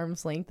myself at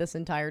arm's length this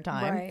entire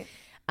time. Right.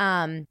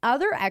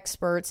 Other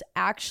experts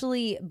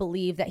actually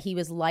believe that he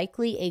was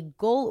likely a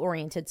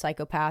goal-oriented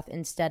psychopath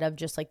instead of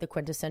just like the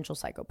quintessential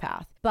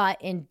psychopath. But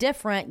in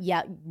different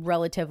yet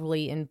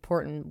relatively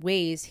important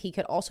ways, he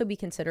could also be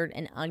considered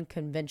an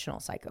unconventional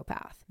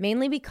psychopath,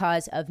 mainly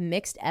because of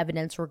mixed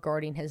evidence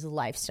regarding his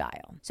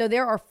lifestyle. So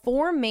there are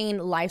 4 main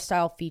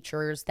lifestyle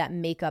features that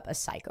make up a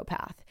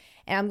psychopath.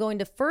 And I'm going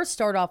to first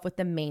start off with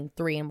the main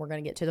 3, and we're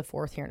going to get to the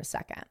 4th here in a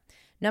second.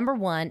 Number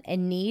 1, a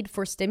need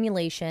for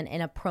stimulation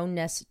and a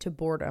proneness to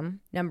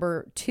boredom.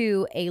 Number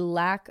 2, a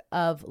lack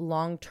of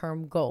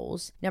long-term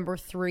goals. Number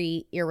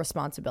 3,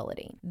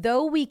 irresponsibility.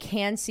 Though we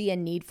can see a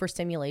need for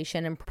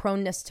stimulation and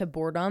proneness to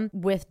boredom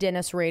with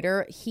Dennis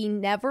Rader, he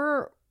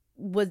never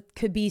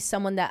could be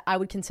someone that I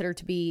would consider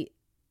to be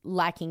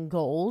lacking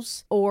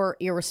goals or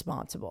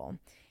irresponsible.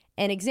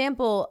 An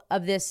example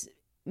of this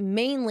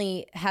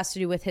mainly has to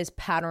do with his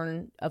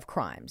pattern of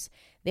crimes.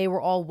 They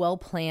were all well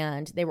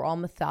planned, they were all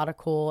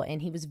methodical,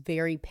 and he was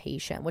very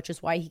patient, which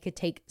is why he could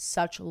take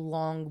such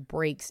long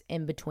breaks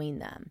in between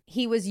them.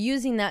 He was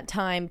using that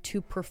time to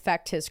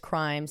perfect his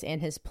crimes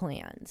and his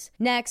plans.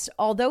 Next,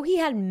 although he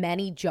had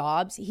many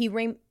jobs, he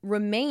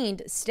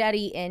remained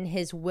steady in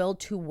his will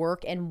to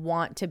work and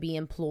want to be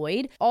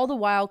employed, all the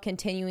while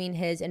continuing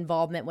his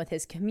involvement with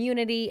his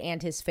community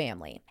and his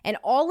family. And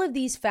all of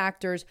these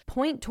factors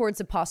point towards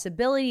the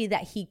possibility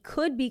that he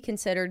could be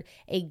considered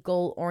a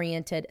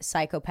goal-oriented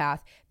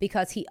psychopath,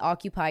 because he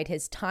occupied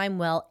his time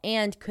well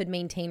and could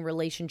maintain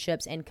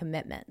relationships and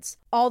commitments,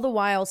 all the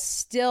while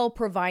still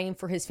providing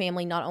for his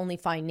family not only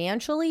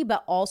financially,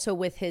 but also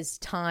with his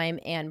time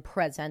and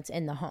presence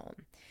in the home.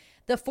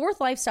 The 4th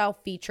lifestyle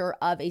feature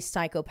of a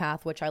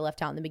psychopath, which I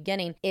left out in the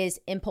beginning, is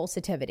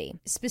impulsivity.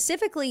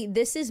 Specifically,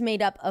 this is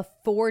made up of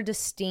 4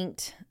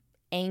 distinct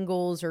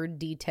angles or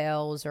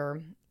details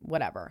or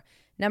whatever.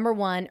 Number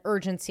 1,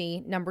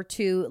 urgency. Number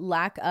 2,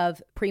 lack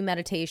of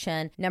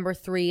premeditation. Number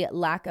 3,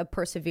 lack of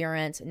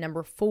perseverance.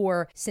 Number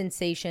 4,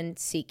 sensation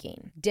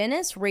seeking.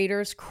 Dennis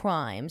Rader's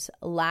crimes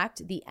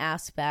lacked the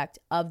aspect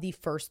of the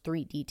first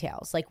 3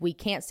 details. Like, we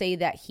can't say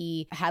that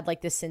he had like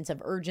this sense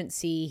of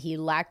urgency. He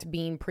lacked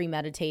being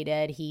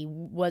premeditated. He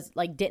was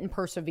like, didn't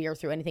persevere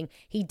through anything.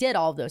 He did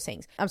all of those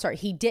things. I'm sorry,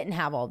 he didn't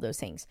have all of those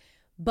things.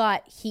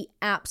 But he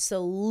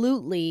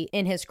absolutely,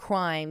 in his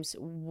crimes,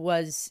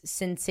 was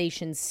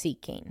sensation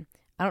seeking.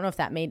 I don't know if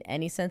that made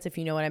any sense, if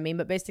you know what I mean.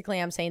 But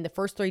basically, I'm saying the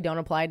first 3 don't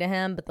apply to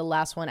him, but the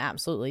last one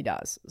absolutely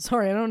does.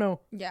 Sorry, I don't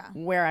know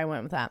where I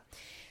went with that.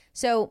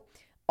 So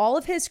all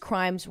of his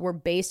crimes were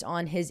based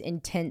on his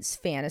intense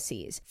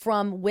fantasies,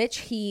 from which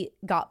he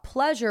got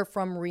pleasure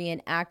from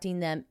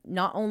reenacting them,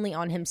 not only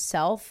on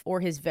himself or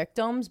his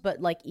victims,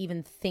 but like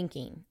even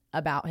thinking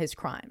about his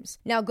crimes.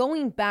 Now,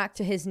 going back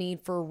to his need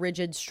for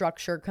rigid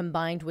structure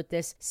combined with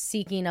this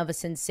seeking of a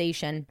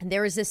sensation,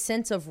 there is this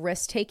sense of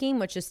risk-taking,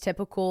 which is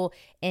typical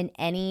in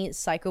any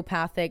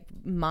psychopathic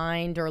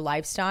mind or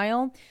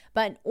lifestyle.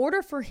 But in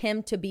order for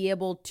him to be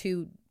able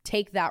to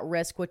take that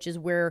risk, which is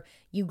where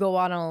you go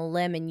out on a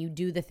limb and you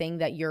do the thing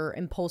that your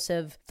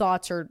impulsive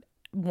thoughts are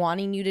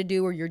wanting you to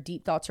do, or your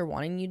deep thoughts are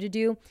wanting you to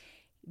do,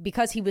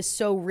 because he was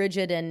so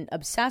rigid and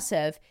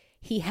obsessive,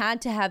 he had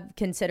to have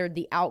considered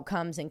the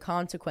outcomes and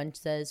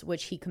consequences,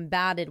 which he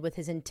combated with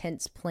his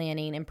intense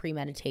planning and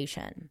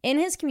premeditation. In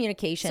his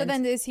communications... So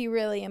then is he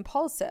really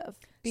impulsive?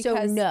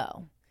 So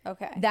no.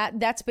 Okay.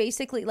 That's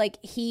basically like,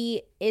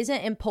 he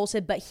isn't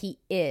impulsive, but he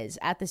is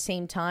at the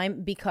same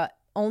time,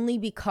 only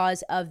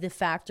because of the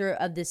factor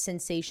of the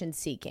sensation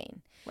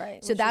seeking.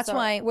 Right. So that's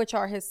why... Which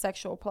are his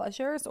sexual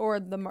pleasures or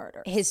the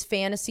murders? His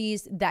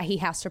fantasies that he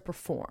has to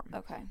perform.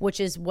 Okay.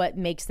 Which is what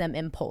makes them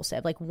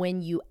impulsive, like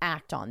when you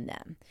act on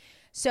them.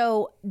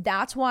 So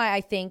that's why I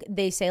think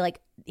they say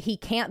like he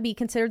can't be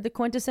considered the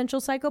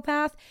quintessential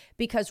psychopath,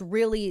 because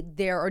really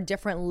there are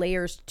different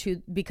layers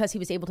because he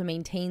was able to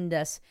maintain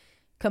this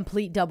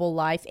complete double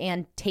life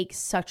and take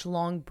such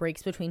long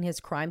breaks between his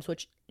crimes,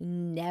 which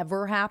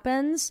never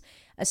happens,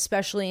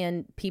 especially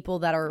in people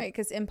that are right,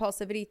 because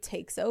impulsivity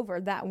takes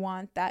over. That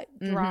want, that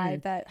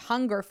drive, that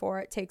hunger for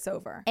it takes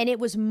over. And it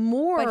was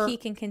more, but he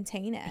can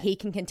contain it. He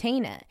can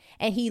contain it,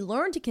 and he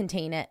learned to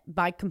contain it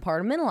by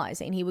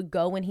compartmentalizing. He would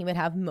go and he would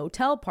have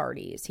motel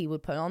parties. He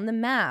would put on the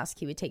mask.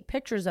 He would take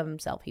pictures of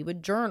himself. He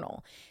would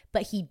journal,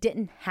 but he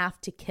didn't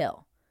have to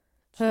kill.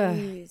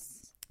 Jeez.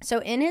 So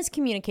in his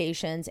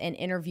communications and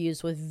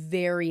interviews with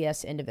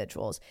various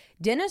individuals,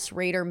 Dennis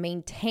Rader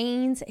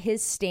maintains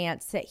his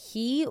stance that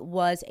he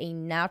was a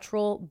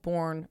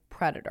natural-born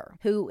predator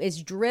who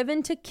is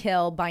driven to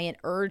kill by an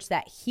urge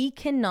that he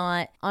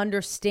cannot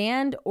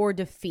understand or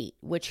defeat,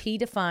 which he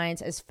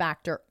defines as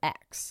factor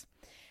X.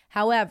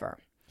 However,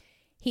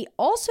 he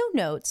also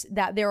notes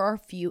that there are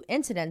few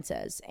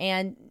incidences,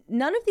 and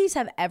none of these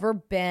have ever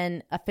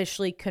been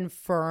officially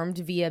confirmed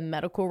via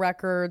medical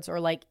records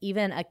or like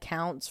even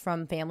accounts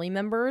from family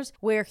members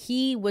where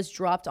he was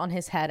dropped on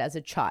his head as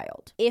a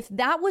child. If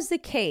that was the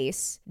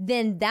case,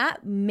 then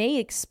that may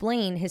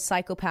explain his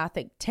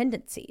psychopathic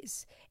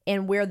tendencies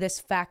and where this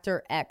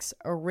factor X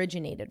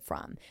originated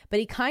from. But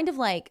he kind of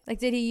like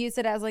did he use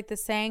it as like the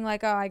saying,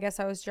 like, oh, I guess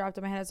I was dropped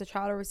on my head as a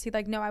child? Or was he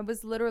like, no, I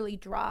was literally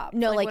dropped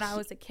no, like when I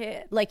was a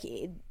kid? Like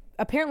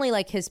apparently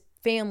like his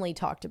family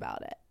talked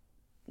about it.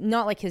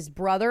 Not like his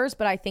brothers,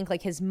 but I think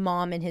like his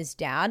mom and his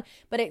dad.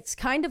 But it's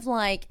kind of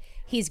like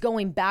he's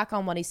going back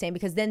on what he's saying,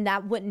 because then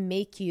that wouldn't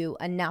make you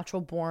a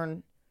natural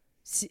born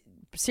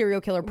serial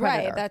killer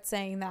predator. Right, that's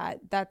saying that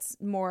that's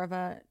more of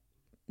a,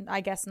 I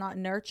guess not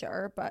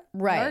nurture, but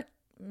right.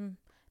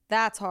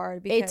 That's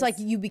hard because it's like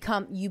you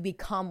become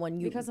when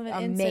you because of an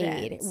are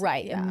incident. made,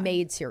 right, a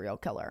made serial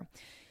killer.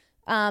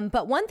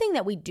 But one thing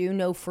that we do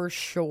know for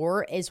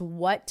sure is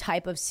what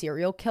type of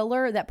serial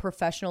killer that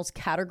professionals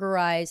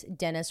categorize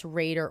Dennis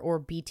Rader or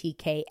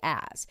BTK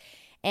as.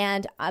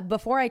 And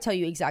before I tell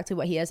you exactly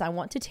what he is, I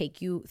want to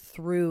take you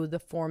through the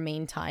 4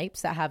 main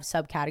types that have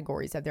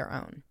subcategories of their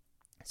own.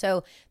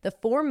 So the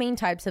 4 main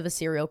types of a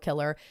serial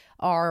killer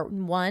are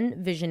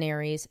 1,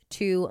 visionaries,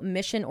 2,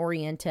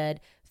 mission-oriented,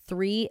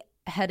 3,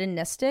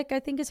 hedonistic, I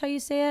think is how you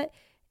say it.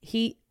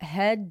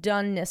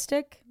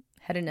 Hedonistic.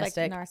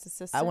 like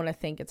narcissistic. I want to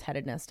think it's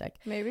hedonistic.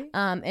 Maybe.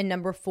 And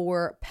number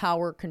 4,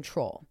 power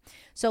control.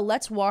 So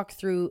let's walk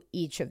through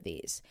each of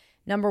these.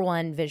 Number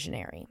 1,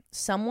 visionary.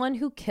 Someone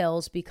who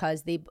kills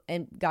because they,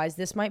 and guys,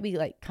 this might be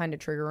like kind of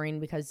triggering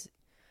because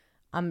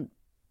I'm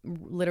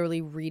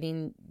literally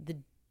reading the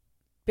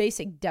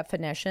basic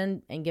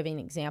definition and giving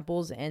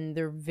examples, and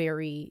they're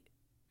very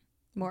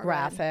More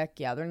graphic.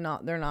 Yeah, they're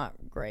not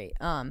great.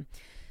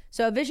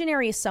 So a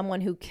visionary is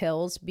someone who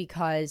kills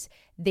because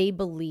they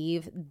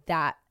believe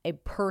that a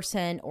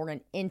person or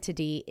an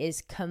entity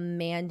is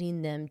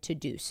commanding them to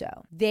do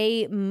so.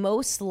 They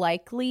most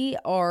likely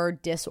are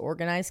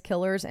disorganized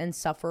killers and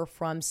suffer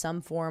from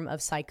some form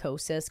of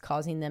psychosis,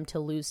 causing them to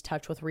lose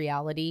touch with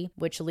reality,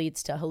 which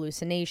leads to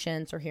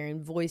hallucinations or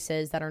hearing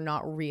voices that are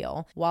not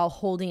real, while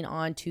holding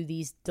on to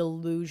these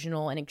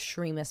delusional and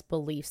extremist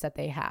beliefs that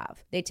they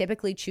have. They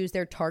typically choose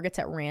their targets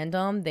at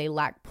random, they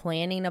lack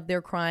planning of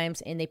their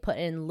crimes, and they put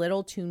in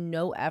little to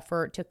no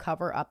effort to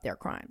cover up their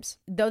crimes.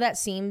 Though that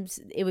seems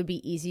it would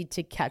be easy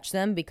to catch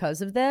them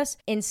because of this,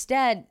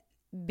 instead,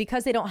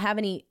 because they don't have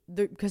any,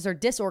 because they're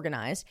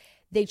disorganized,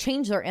 they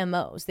change their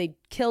MOs. They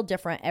kill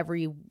different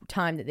every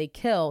time that they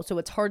kill. So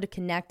it's hard to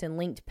connect and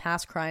link to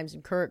past crimes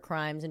and current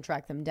crimes and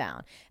track them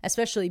down,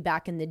 especially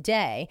back in the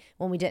day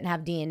when we didn't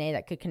have DNA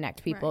that could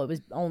connect people. Right. It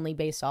was only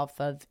based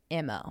off of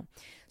MO.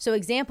 So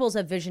examples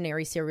of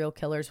visionary serial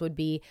killers would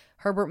be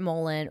Herbert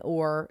Mullen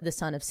or the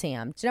Son of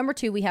Sam. So number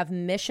 2, we have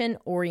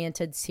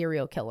mission-oriented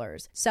serial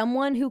killers.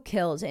 Someone who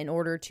kills in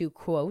order to,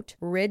 quote,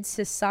 rid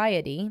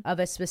society of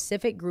a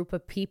specific group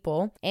of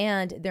people,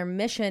 and their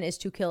mission is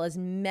to kill as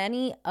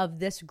many of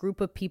this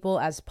group of people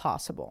as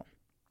possible.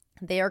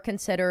 They are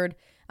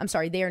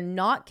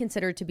not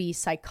considered to be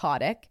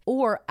psychotic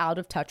or out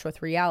of touch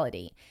with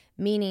reality,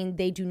 meaning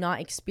they do not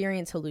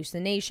experience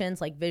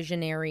hallucinations like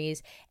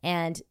visionaries,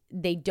 and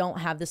they don't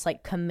have this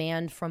like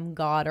command from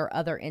God or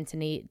other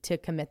entity to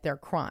commit their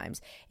crimes.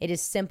 It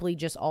is simply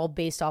just all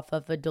based off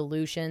of a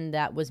delusion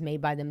that was made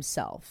by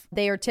themselves.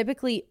 They are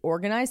typically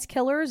organized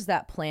killers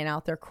that plan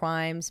out their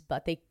crimes,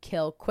 but they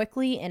kill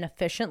quickly and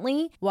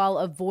efficiently while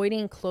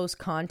avoiding close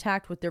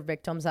contact with their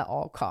victims at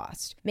all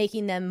costs,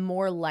 making them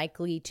more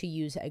likely to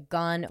use a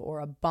gun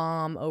or a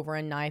bomb over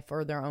a knife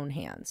or their own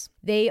hands.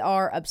 They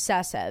are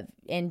obsessive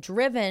and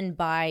driven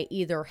by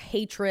either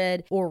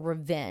hatred or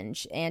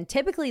revenge, and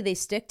typically they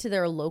stick to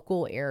their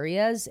local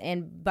areas,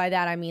 and by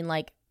that I mean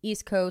like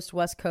East Coast,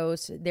 West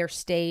Coast, their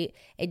state.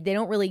 They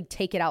don't really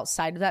take it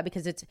outside of that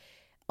because it's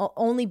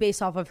only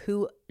based off of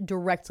who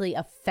directly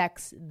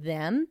affects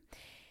them,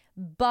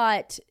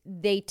 but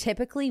they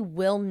typically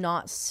will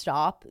not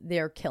stop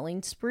their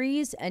killing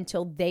sprees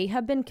until they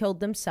have been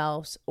killed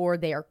themselves or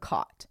they are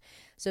caught.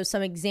 So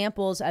some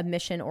examples of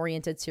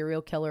mission-oriented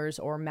serial killers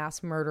or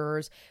mass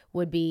murderers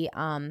would be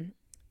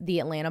the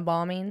Atlanta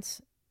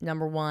bombings,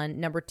 number 1.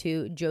 Number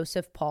 2,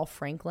 Joseph Paul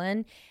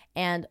Franklin.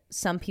 And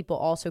some people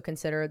also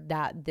consider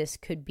that this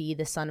could be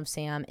the Son of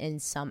Sam in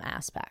some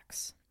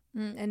aspects.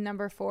 And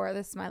number 4,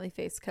 the smiley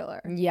face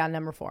killer. Yeah,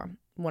 number 4.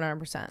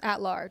 100%.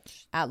 At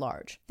large. At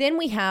large. Then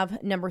we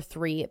have number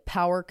 3,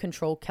 power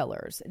control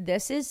killers.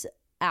 This is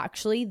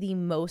actually the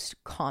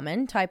most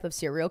common type of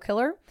serial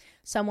killer.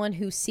 Someone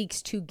who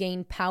seeks to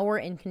gain power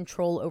and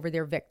control over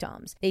their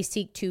victims. They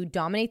seek to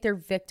dominate their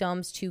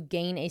victims to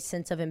gain a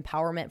sense of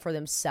empowerment for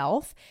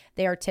themselves.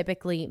 They are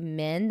typically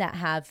men that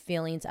have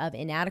feelings of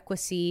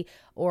inadequacy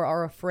or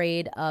are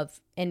afraid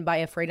of, and by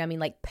afraid I mean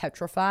like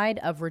petrified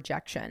of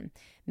rejection,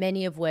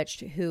 many of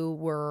which who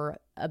were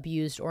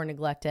abused or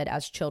neglected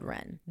as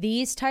children.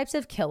 These types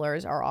of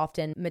killers are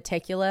often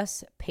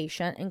meticulous,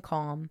 patient, and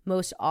calm.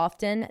 Most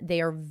often, they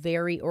are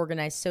very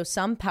organized. So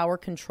some power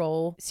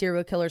control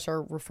serial killers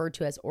are referred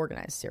to as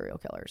organized serial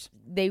killers.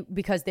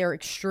 Because they're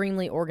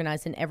extremely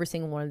organized in every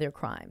single one of their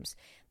crimes.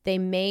 They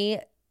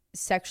may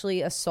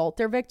sexually assault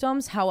their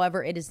victims.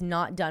 However, it is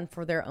not done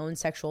for their own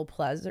sexual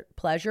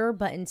pleasure,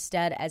 but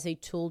instead as a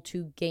tool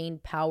to gain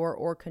power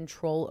or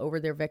control over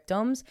their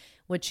victims,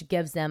 which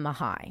gives them a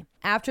high.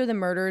 After the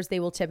murders, they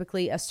will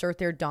typically assert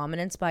their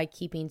dominance by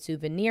keeping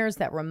souvenirs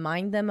that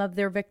remind them of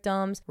their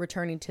victims,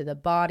 returning to the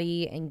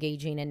body,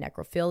 engaging in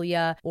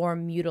necrophilia, or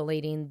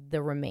mutilating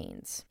the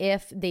remains.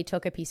 If they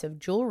took a piece of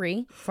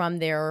jewelry from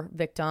their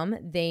victim,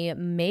 they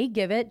may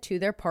give it to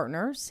their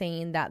partner,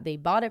 saying that they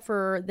bought it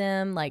for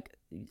them, like,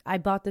 I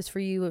bought this for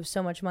you. It was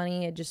so much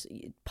money. It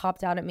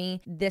popped out at me.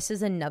 This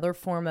is another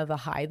form of a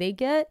high they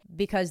get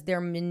because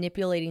they're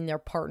manipulating their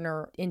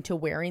partner into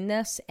wearing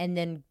this and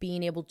then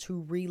being able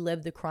to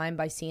relive the crime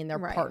by seeing their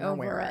partner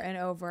wear it. And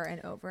over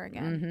and over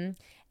again. Mm-hmm.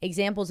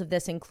 Examples of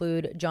this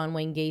include John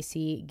Wayne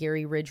Gacy,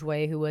 Gary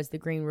Ridgway, who was the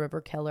Green River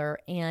Killer,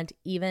 and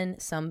even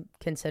some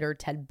consider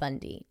Ted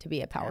Bundy to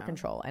be a power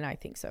control. And I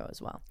think so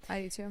as well.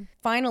 I do too.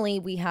 Finally,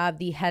 we have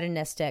the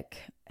hedonistic.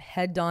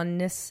 I think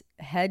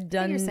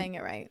you're saying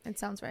it right. It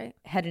sounds right.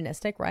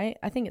 Hedonistic, right?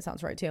 I think it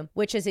sounds right too.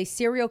 Which is a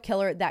serial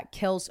killer that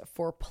kills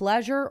for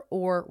pleasure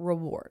or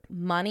reward.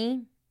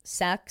 Money,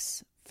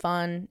 sex,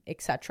 fun,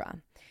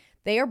 etc.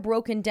 They are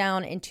broken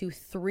down into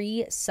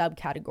 3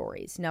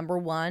 subcategories. Number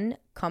 1,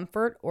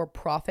 comfort or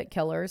profit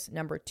killers.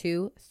 Number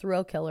 2,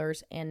 thrill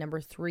killers. And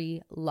number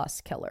 3,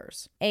 lust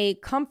killers. A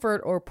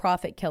comfort or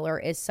profit killer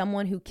is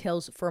someone who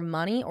kills for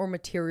money or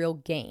material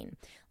gain,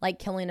 like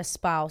killing a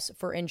spouse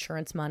for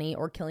insurance money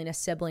or killing a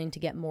sibling to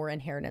get more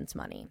inheritance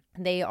money.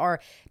 They are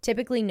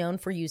typically known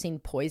for using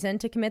poison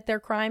to commit their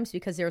crimes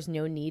because there's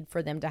no need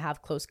for them to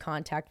have close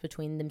contact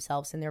between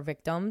themselves and their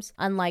victims.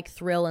 Unlike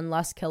thrill and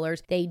lust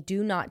killers, they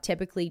do not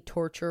typically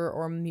torture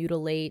or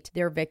mutilate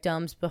their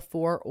victims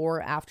before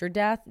or after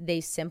death.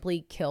 They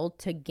simply kill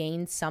to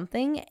gain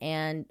something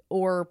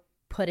or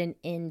put an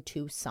end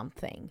to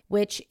something,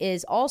 which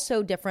is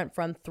also different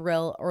from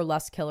thrill or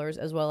lust killers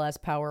as well as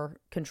power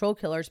control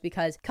killers,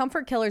 because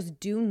comfort killers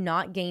do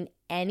not gain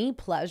any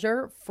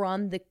pleasure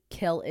from the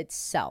kill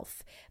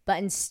itself, but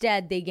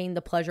instead they gain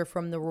the pleasure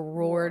from the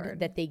reward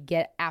that they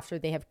get after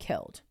they have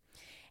killed.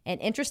 And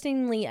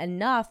interestingly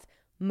enough,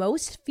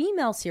 most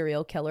female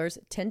serial killers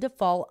tend to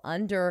fall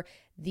under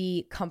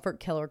the comfort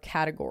killer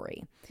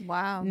category.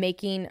 Wow.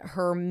 Making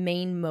her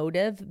main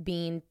motive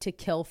being to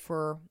kill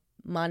for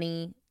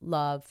money,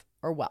 love,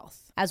 or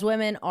wealth, as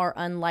women are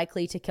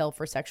unlikely to kill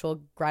for sexual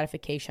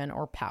gratification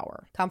or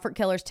power. Comfort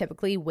killers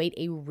typically wait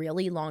a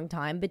really long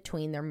time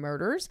between their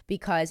murders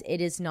because it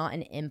is not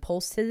an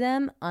impulse to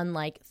them,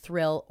 unlike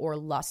thrill or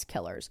lust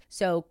killers.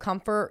 So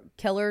comfort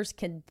killers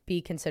can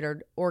be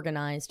considered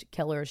organized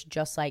killers,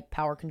 just like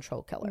power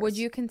control killers. Would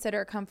you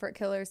consider comfort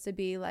killers to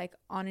be like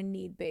on a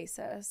need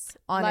basis?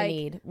 On a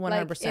need,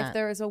 100%. Like if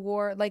there is a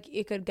war, like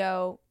it could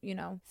go,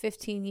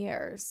 15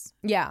 years.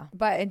 Yeah.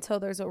 But until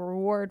there's a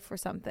reward for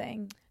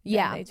something.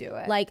 Yeah, they do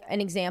it. Like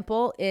an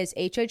example is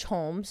H.H.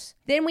 Holmes.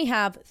 Then we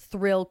have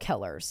thrill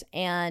killers.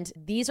 And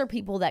these are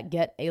people that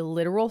get a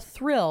literal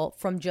thrill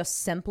from just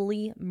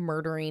simply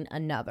murdering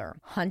another.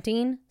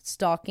 Hunting,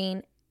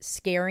 stalking,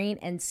 scaring,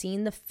 and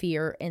seeing the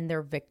fear in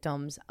their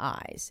victims'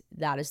 eyes.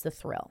 That is the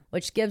thrill,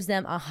 which gives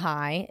them a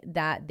high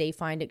that they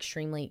find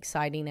extremely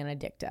exciting and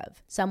addictive.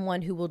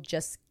 Someone who will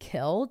just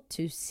kill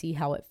to see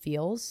how it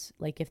feels.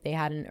 Like if they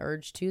had an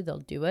urge to, they'll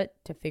do it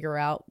to figure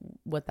out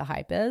what the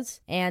hype is.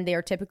 And they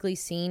are typically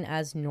seen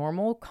as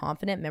normal,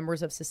 confident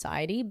members of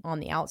society on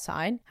the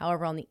outside.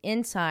 However, on the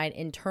inside,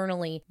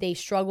 internally, they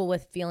struggle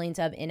with feelings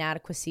of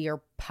inadequacy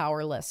or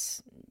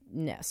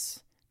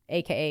powerlessness.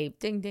 AKA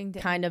ding, ding,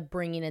 ding. Kind of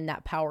bringing in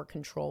that power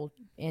control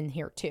in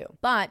here too.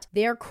 But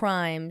their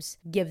crimes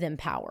give them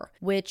power,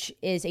 which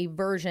is a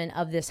version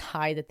of this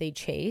high that they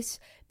chase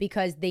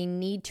because they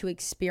need to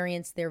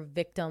experience their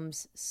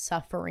victims'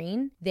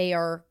 suffering. They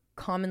are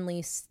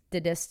commonly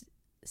sadist,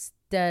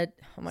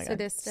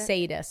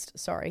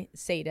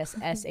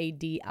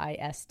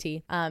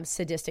 S-A-D-I-S-T,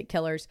 sadistic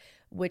killers,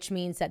 which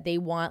means that they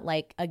want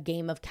like a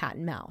game of cat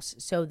and mouse.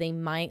 So they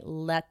might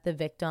let the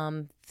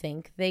victim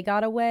think they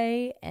got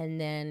away and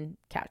then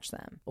catch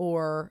them,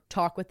 or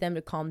talk with them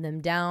to calm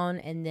them down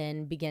and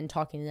then begin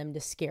talking to them to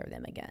scare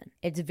them again.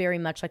 It's very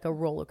much like a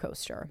roller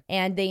coaster.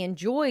 And they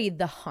enjoy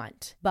the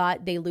hunt,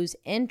 but they lose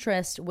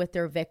interest with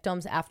their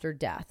victims after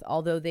death,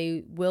 although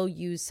they will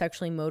use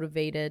sexually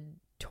motivated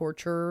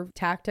torture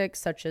tactics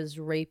such as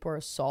rape or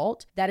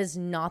assault. That is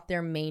not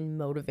their main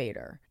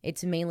motivator.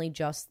 It's mainly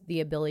just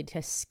the ability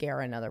to scare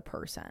another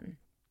person.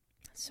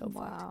 So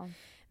wow.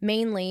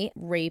 Mainly,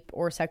 rape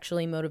or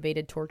sexually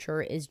motivated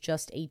torture is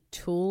just a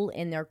tool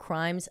in their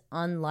crimes,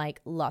 unlike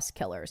lust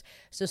killers.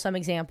 So some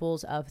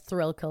examples of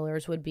thrill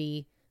killers would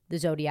be the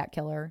Zodiac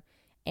Killer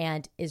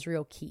and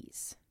Israel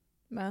Keys.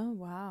 Oh,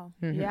 wow.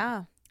 Mm-hmm.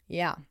 Yeah.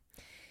 Yeah.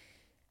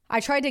 I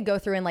tried to go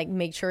through and like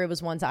make sure it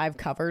was ones I've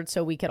covered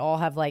so we could all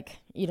have like,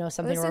 you know,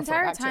 something to this refer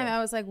entire back time to. I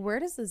was like, where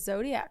does the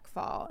Zodiac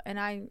fall?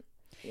 And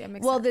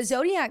well, the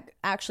Zodiac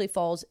actually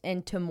falls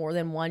into more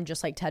than one,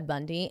 just like Ted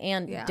Bundy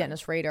and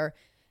Dennis Rader,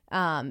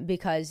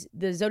 because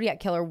the Zodiac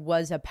Killer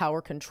was a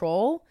power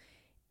control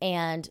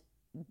and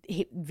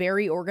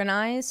very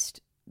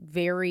organized,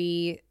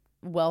 very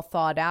well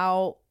thought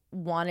out,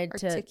 wanted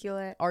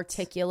to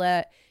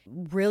articulate.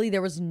 Really,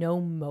 there was no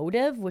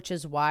motive, which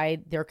is why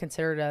they're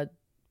considered a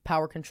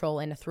power control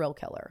and a thrill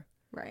killer.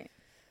 Right.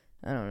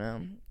 I don't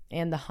know.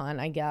 And the hunt,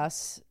 I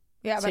guess.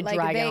 Yeah, to but like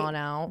drag it on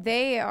out.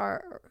 They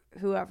are,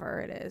 whoever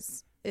it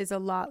is a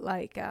lot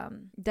like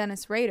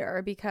Dennis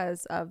Rader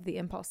because of the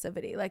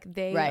impulsivity. Like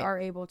they are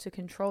able to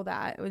control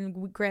that.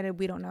 And granted,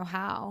 we don't know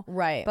how.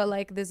 Right. But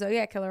like the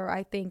Zodiac Killer,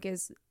 I think,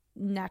 is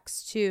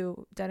next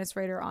to Dennis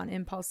Rader on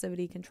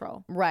impulsivity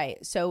control.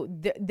 Right. So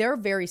they're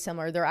very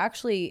similar. They're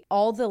actually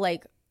all the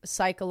like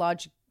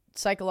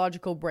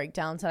psychological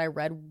breakdowns that I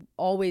read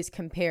always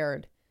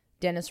compared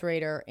Dennis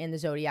Rader and the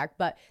Zodiac.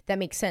 But that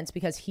makes sense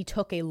because he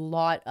took a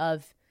lot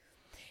of.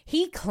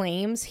 He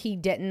claims he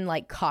didn't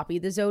like copy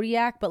the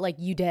Zodiac, but like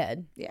you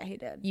did. Yeah, he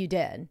did. You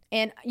did.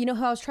 And you know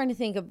how I was trying to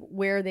think of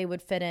where they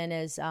would fit in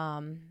is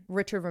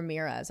Richard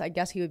Ramirez. I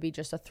guess he would be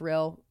just a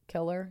thrill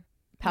killer.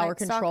 Power Night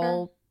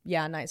control. Stalker?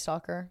 Yeah, Night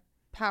Stalker.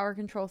 Power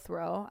control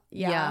thrill.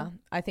 Yeah,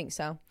 I think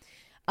so.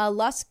 A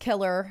lust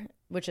killer,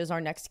 which is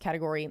our next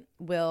category,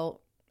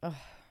 will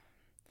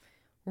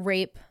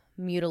rape,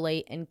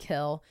 mutilate, and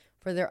kill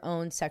for their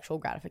own sexual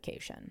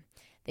gratification.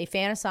 They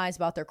fantasize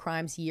about their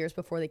crimes years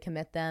before they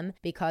commit them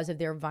because of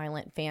their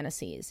violent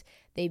fantasies.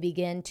 They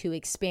begin to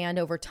expand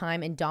over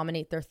time and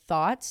dominate their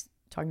thoughts,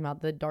 talking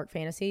about the dark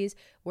fantasies,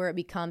 where it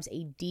becomes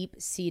a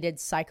deep-seated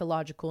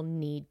psychological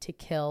need to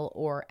kill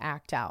or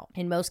act out.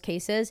 In most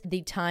cases,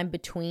 the time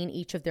between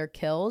each of their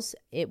kills,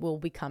 it will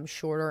become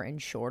shorter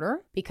and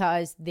shorter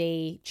because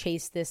they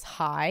chase this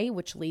high,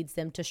 which leads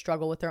them to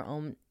struggle with their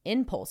own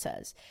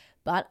impulses.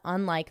 But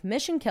unlike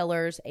mission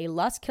killers, a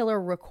lust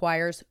killer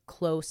requires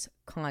close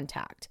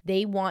contact.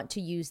 They want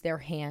to use their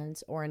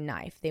hands or a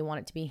knife. They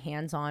want it to be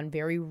hands-on.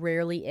 Very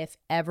rarely, if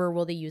ever,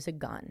 will they use a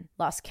gun.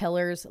 Lust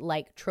killers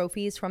like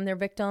trophies from their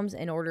victims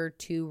in order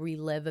to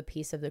relive a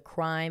piece of the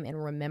crime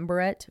and remember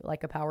it,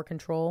 like a power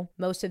control.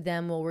 Most of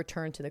them will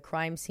return to the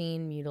crime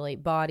scene,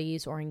 mutilate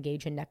bodies, or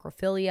engage in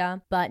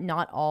necrophilia. But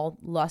not all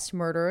lust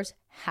murders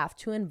have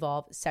to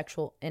involve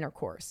sexual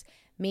intercourse,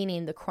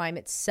 meaning the crime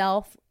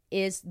itself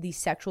is the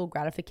sexual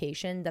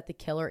gratification that the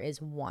killer is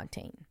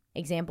wanting.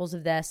 Examples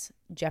of this: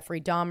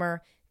 Jeffrey Dahmer,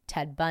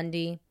 Ted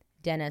Bundy,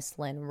 Dennis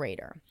Lynn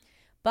Rader.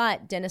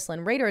 But Dennis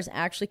Lynn Rader is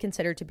actually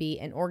considered to be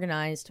an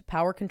organized,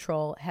 power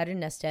control,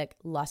 hedonistic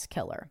lust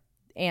killer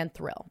and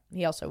thrill.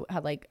 He also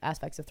had like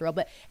aspects of thrill.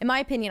 But in my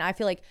opinion, I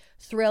feel like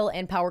thrill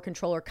and power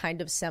control are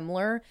kind of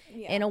similar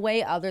in a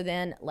way, other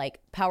than like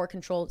power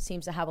control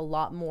seems to have a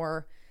lot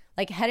more,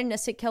 like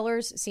hedonistic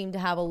killers seem to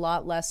have a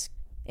lot less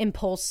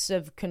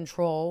impulsive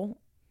control,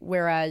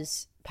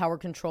 whereas power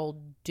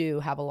control do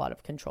have a lot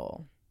of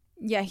control.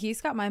 Yeah, he's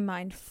got my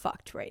mind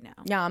fucked right now.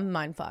 Yeah, I'm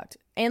mind fucked.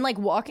 And like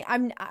walking,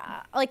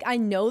 I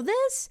know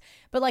this,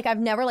 but like I've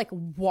never like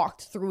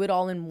walked through it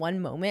all in one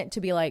moment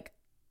to be like,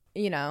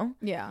 you know?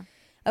 Yeah.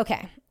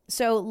 Okay.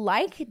 So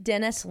like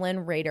Dennis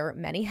Lynn Rader,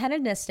 many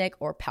hedonistic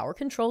or power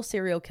control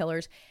serial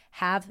killers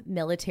have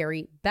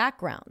military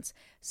backgrounds,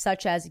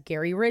 such as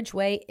Gary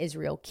Ridgway,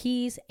 Israel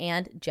Keys,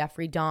 and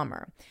Jeffrey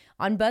Dahmer.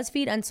 On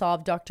BuzzFeed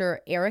Unsolved,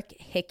 Dr. Eric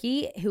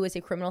Hickey, who is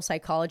a criminal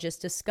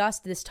psychologist,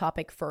 discussed this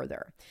topic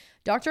further.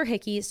 Dr.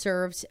 Hickey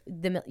serves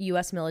the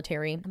U.S.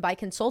 military by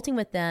consulting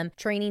with them,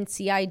 training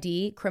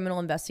CID, criminal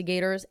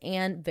investigators,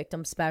 and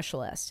victim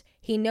specialists.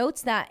 He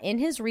notes that in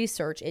his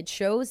research, it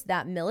shows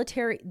that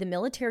the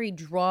military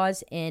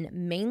draws in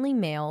mainly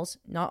males,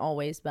 not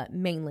always, but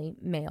mainly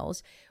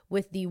males,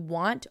 with the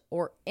want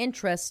or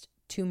interest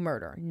to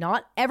murder.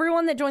 Not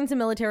everyone that joins the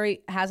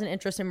military has an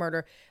interest in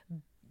murder,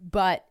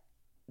 but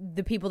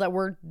the people that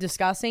we're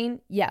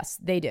discussing, yes,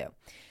 they do.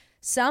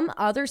 Some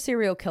other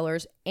serial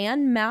killers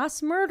and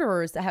mass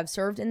murderers that have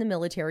served in the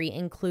military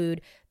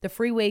include the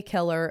Freeway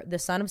Killer, the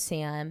Son of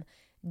Sam,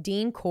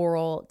 Dean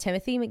Corll,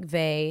 Timothy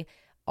McVeigh,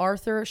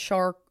 Arthur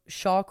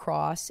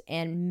Shawcross,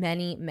 and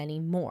many, many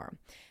more.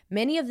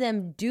 Many of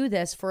them do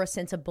this for a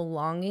sense of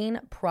belonging,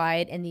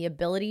 pride, and the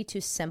ability to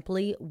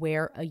simply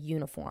wear a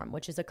uniform,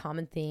 which is a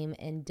common theme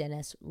in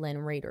Dennis Lynn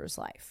Rader's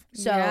life.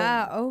 So,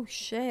 yeah. Oh,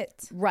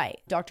 shit.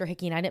 Right. Dr.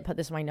 Hickey, and I didn't put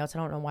this in my notes, I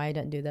don't know why I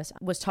didn't do this,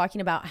 was talking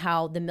about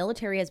how the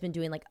military has been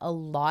doing like a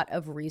lot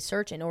of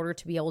research in order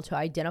to be able to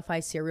identify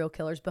serial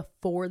killers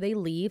before they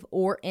leave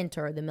or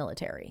enter the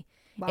military.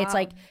 Wow. It's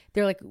like,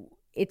 they're like,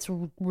 it's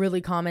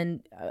really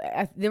common.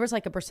 There was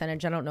like a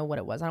percentage, I don't know what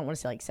it was. I don't want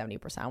to say like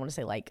 70%. I want to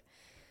say like,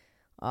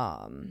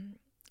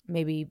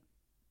 maybe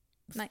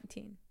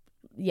 19.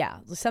 Yeah,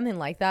 something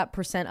like that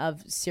percent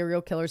of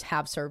serial killers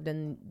have served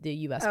in the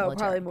U.S. military.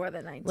 Probably more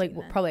than 19. Like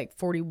then. probably like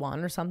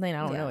 41 or something.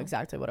 I don't know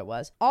exactly what it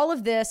was. All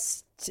of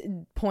this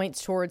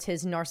points towards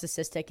his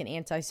narcissistic and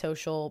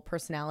antisocial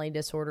personality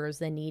disorders,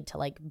 the need to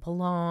like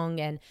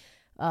belong and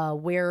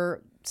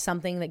wear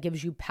something that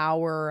gives you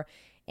power.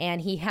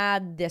 And he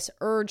had this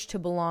urge to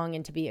belong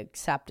and to be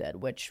accepted,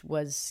 which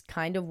was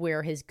kind of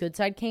where his good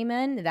side came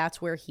in.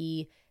 That's where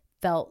he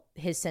felt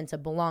his sense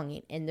of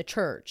belonging in the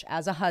church,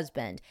 as a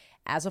husband,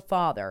 as a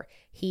father.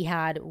 He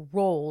had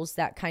roles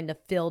that kind of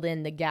filled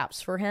in the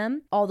gaps for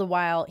him. All the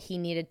while, he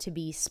needed to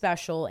be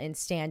special and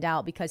stand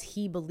out because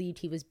he believed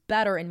he was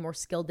better and more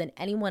skilled than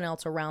anyone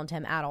else around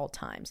him at all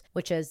times,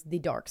 which is the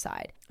dark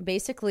side.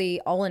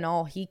 Basically, all in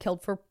all, he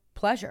killed for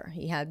pleasure.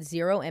 He had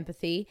zero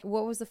empathy.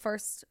 What was the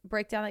first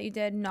breakdown that you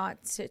did? Not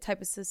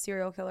types of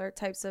serial killer,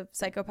 types of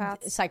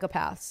psychopaths?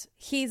 Psychopaths.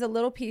 He's a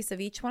little piece of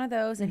each one of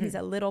those, and he's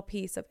a little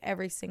piece of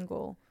every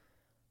single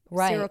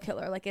serial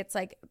killer. Like, it's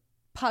like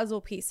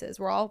puzzle pieces.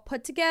 We're all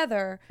put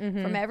together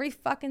from every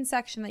fucking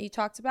section that you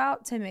talked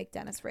about to make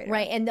Dennis Rader.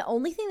 Right. And the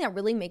only thing that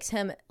really makes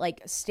him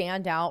like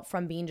stand out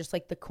from being just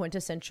like the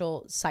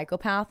quintessential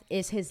psychopath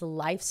is his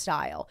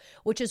lifestyle,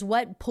 which is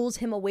what pulls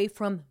him away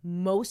from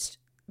most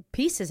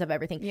pieces of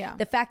everything. Yeah.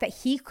 The fact that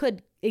he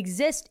could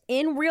exist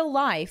in real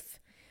life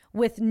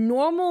with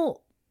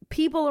normal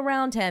people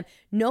around him,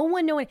 no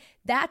one knowing,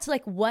 that's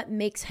like what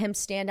makes him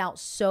stand out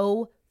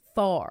so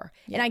far.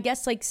 Yeah. And I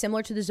guess like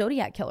similar to the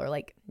Zodiac killer,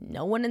 like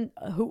no one in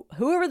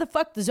whoever the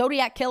fuck the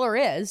Zodiac killer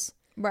is.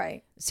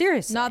 Right.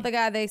 Seriously. Not the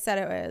guy they said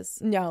it was.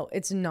 No,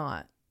 it's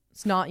not.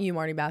 It's not you,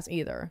 Marty Bass,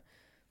 either.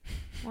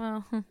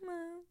 Well,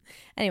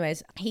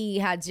 anyways, he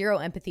had zero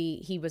empathy.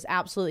 He was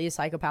absolutely a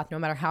psychopath, no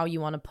matter how you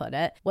want to put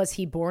it. Was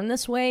he born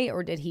this way,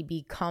 or did he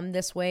become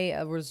this way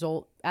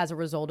as a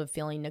result of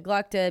feeling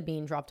neglected,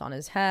 being dropped on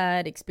his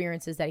head,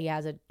 experiences that he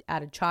has as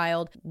a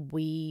child?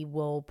 We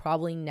will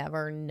probably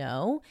never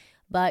know.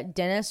 But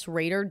Dennis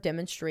Rader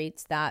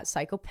demonstrates that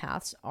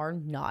psychopaths are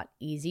not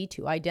easy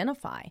to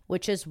identify,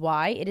 which is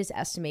why it is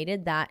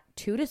estimated that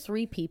 2 to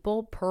 3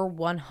 people per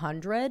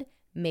 100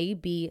 may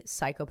be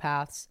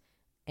psychopaths.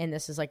 And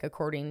this is like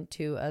according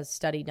to a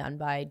study done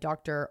by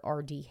Dr.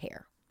 R.D.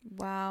 Hare.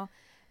 wow.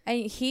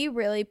 And he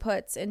really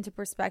puts into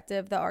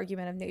perspective the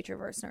argument of nature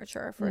versus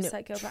nurture for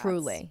psychopaths.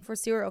 Truly. For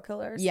serial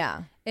killers.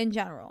 Yeah. In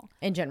general.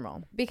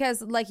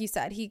 Because like you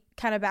said, he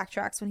kind of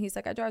backtracks when he's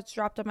like, I just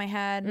dropped on my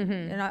head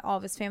and not all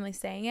of his family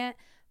saying it.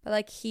 But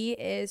like, he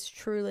is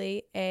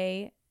truly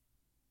a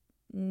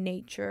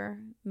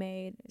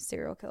nature-made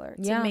serial killer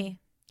to me.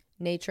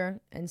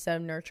 Nature instead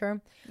of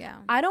nurture. Yeah.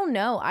 I don't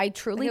know. I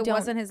truly like it don't.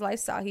 wasn't his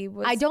lifestyle. He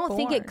was I don't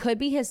think it born. could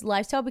be his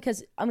lifestyle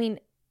because, I mean,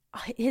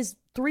 his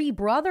 3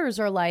 brothers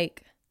are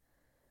like,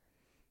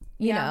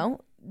 you know,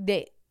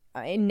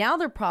 and now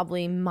they're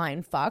probably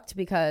mind fucked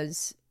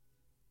because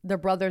their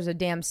brother's a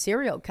damn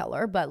serial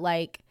killer. But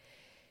like,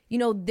 you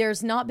know,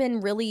 there's not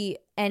been really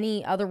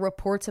any other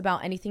reports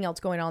about anything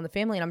else going on in the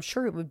family. And I'm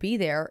sure it would be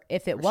there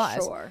if it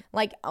was. Sure.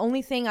 Like,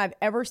 only thing I've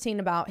ever seen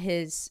about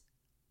his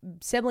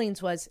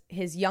siblings was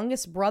his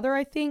youngest brother,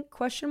 I think, ?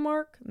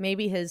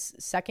 Maybe his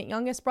second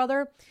youngest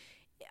brother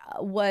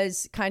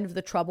was kind of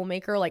the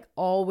troublemaker, like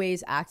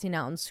always acting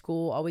out in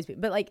school,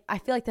 but like I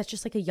feel like that's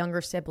just like a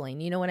younger sibling,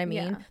 you know what I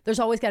mean? Yeah. There's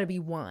always got to be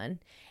one,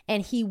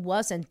 and he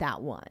wasn't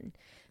that one.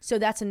 So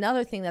that's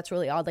another thing that's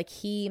really odd. Like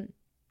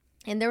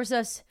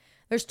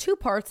there's 2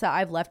 parts that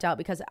I've left out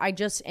because I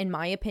just, in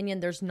my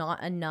opinion, there's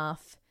not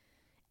enough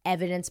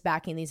evidence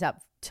backing these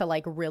up to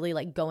like really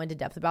like go into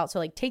depth about. So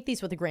like take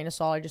these with a grain of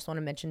salt. I just want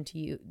to mention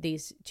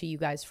these to you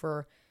guys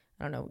for,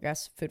 I don't know, I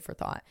guess food for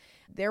thought.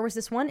 There was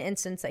this one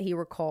instance that he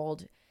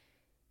recalled.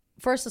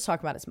 First, let's talk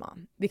about his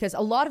mom, because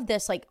a lot of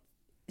this like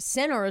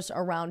centers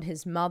around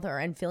his mother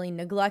and feeling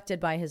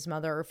neglected by his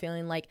mother, or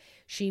feeling like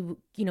she,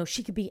 you know,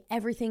 she could be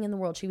everything in the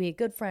world. She could be a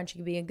good friend. She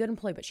could be a good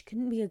employee, but she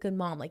couldn't be a good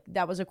mom. Like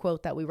that was a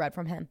quote that we read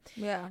from him.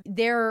 Yeah.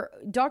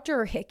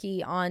 Dr.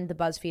 Hickey on the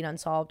BuzzFeed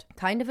Unsolved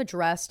kind of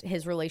addressed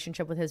his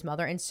relationship with his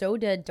mother, and so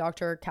did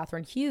Dr.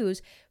 Catherine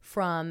Hughes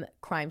from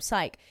Crime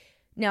Psych.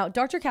 Now,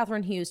 Dr.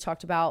 Catherine Hughes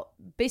talked about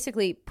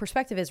basically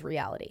perspective is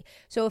reality.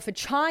 So if a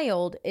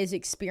child is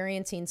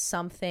experiencing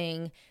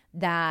something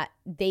that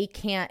they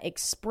can't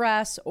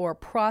express or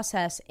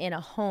process in a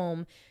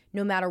home,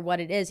 no matter what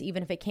it is,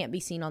 even if it can't be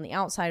seen on the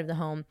outside of the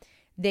home,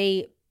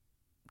 they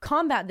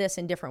combat this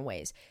in different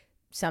ways.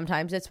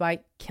 Sometimes it's by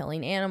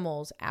killing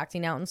animals,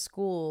 acting out in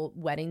school,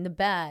 wetting the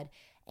bed.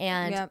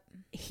 And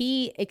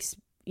he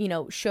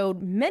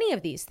showed many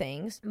of these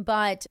things.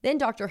 But then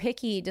Dr.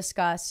 Hickey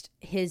discussed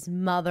his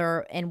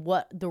mother and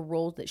what the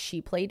role that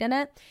she played in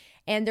it.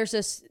 And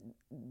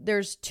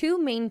there's two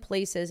main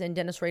places in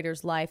Dennis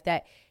Rader's life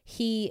that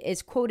he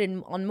is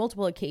quoted on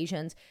multiple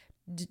occasions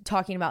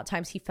talking about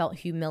times he felt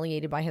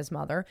humiliated by his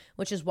mother,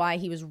 which is why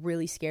he was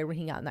really scared when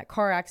he got in that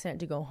car accident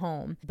to go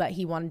home. But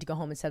he wanted to go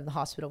home instead of the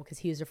hospital because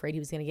he was afraid he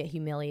was going to get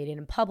humiliated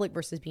in public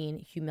versus being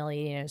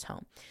humiliated in his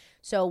home.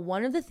 So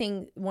one of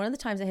the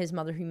times that his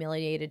mother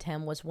humiliated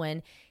him was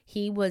when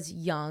he was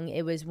young.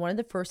 It was one of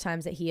the first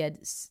times that he had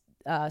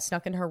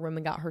snuck into her room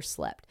and got her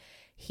slipped.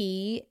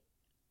 He,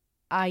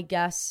 I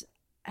guess,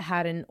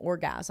 had an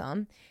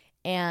orgasm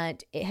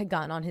and it had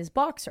gotten on his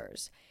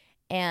boxers.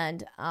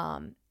 And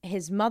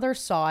his mother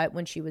saw it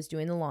when she was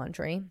doing the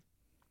laundry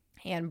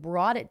and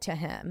brought it to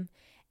him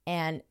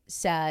and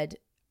said,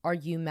 "Are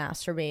you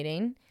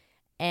masturbating?"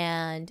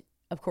 And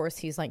of course,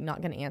 he's like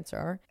not going to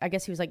answer. I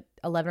guess he was like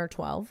 11 or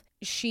 12.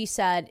 She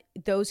said,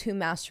 "Those who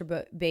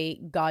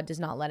masturbate, God does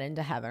not let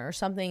into heaven," or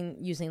something,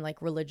 using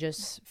like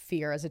religious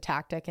fear as a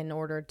tactic in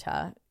order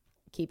to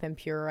keep him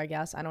pure, I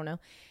guess. I don't know.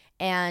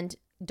 And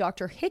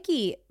Dr.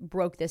 Hickey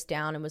broke this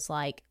down and was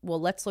like, well,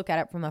 let's look at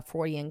it from a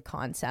Freudian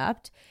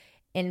concept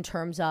in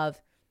terms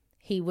of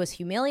he was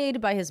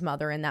humiliated by his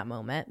mother in that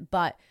moment,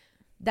 but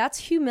that's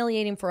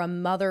humiliating for a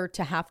mother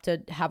to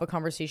have a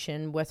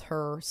conversation with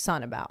her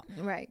son about.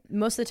 Right.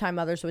 Most of the time,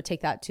 mothers would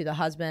take that to the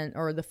husband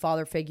or the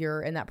father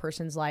figure in that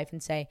person's life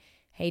and say,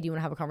 hey, do you want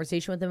to have a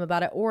conversation with them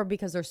about it? Or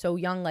because they're so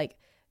young, like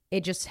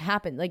it just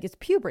happened. Like it's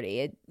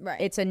puberty.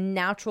 It's a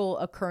natural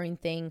occurring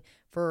thing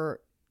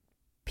for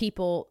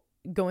people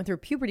going through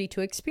puberty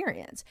to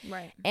experience.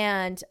 Right.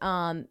 And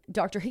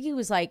Dr. Hickey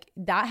was like,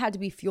 that had to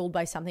be fueled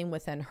by something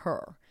within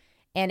her.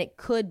 And it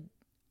could,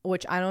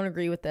 which I don't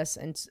agree with this,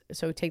 and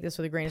so take this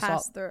with a grain of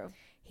salt. Through.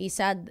 He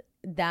said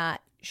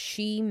that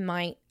she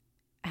might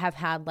have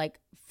had like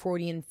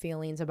Freudian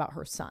feelings about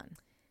her son.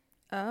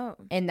 Oh.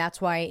 And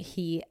that's why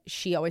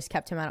she always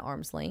kept him at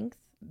arm's length.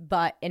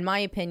 But in my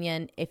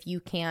opinion, if you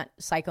can't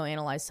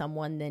psychoanalyze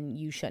someone, then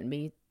you shouldn't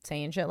be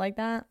saying shit like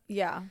that.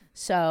 Yeah.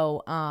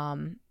 So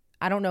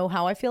I don't know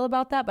how I feel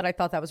about that, but I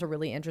thought that was a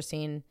really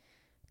interesting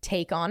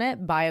take on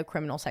it by a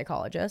criminal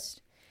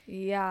psychologist.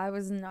 Yeah, I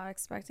was not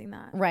expecting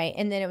that. Right.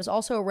 And then it was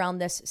also around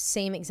this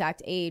same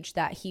exact age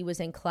that he was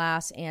in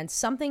class and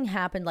something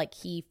happened, like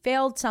he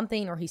failed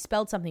something or he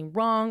spelled something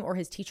wrong or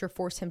his teacher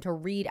forced him to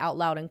read out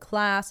loud in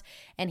class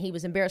and he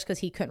was embarrassed because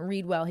he couldn't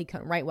read well, he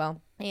couldn't write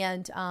well.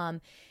 And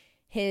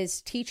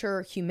his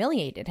teacher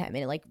humiliated him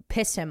and it like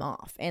pissed him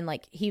off. And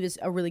like he was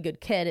a really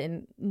good kid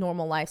in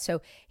normal life.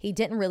 So he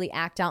didn't really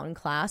act out in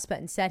class, but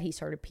instead he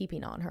started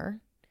peeping on her.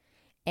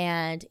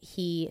 And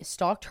he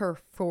stalked her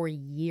for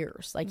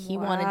years. Like he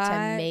wanted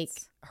to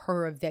make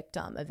her a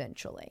victim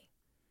eventually.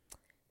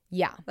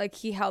 Yeah. Like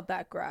he held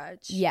that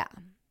grudge. Yeah.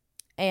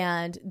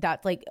 And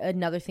that's like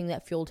another thing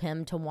that fueled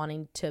him to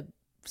wanting to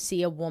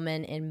see a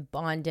woman in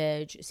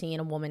bondage, seeing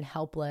a woman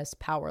helpless,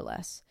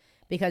 powerless.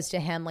 Because to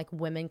him, like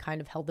women kind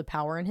of held the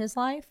power in his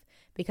life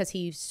because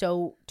he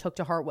so took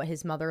to heart what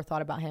his mother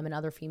thought about him and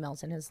other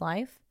females in his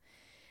life.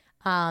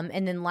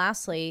 And then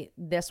lastly,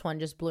 this one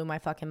just blew my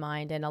fucking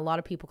mind. And a lot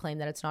of people claim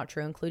that it's not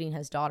true, including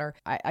his daughter.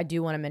 I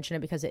do want to mention it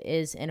because it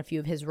is in a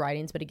few of his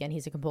writings. But again,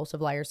 he's a compulsive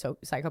liar,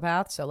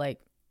 psychopath. So like,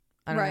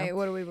 I don't know.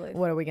 What do we believe?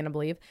 What are we going to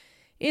believe?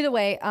 Either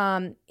way,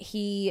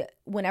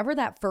 whenever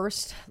that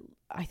first,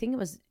 I think it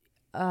was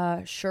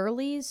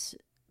Shirley's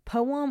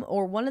poem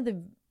or one of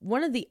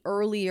the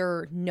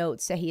earlier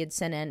notes that he had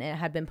sent in, it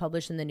had been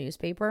published in the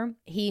newspaper.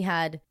 He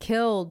had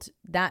killed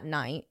that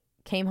night,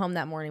 came home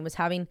that morning, was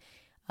having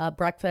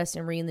breakfast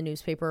and reading the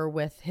newspaper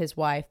with his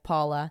wife,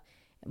 Paula,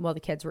 while the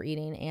kids were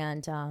eating.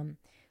 And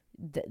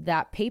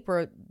that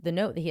paper, the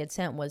note that he had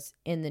sent was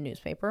in the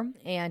newspaper.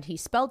 And he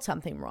spelled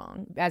something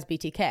wrong as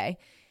BTK.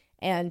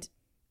 And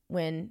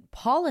when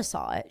Paula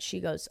saw it,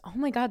 she goes, oh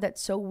my God,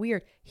 that's so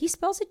weird. He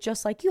spells it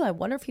just like you. I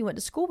wonder if he went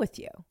to school with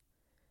you.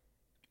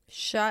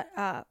 Shut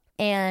up.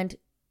 And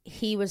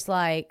he was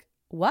like,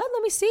 what?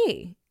 Let me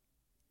see.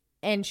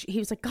 And he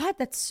was like, God,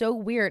 that's so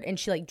weird. And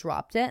she like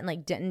dropped it and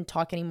like didn't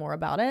talk anymore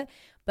about it.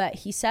 But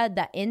he said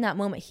that in that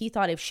moment, he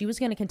thought if she was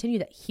going to continue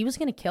that he was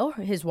going to kill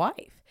his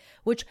wife,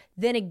 which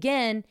then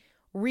again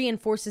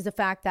reinforces the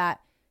fact that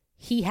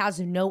he has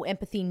no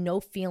empathy, no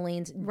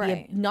feelings.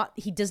 Right.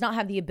 He does not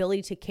have the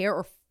ability to care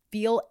or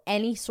feel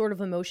any sort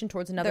of emotion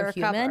towards another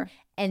human.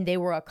 And they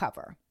were a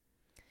cover,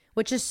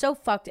 which is so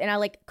fucked. And I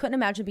like couldn't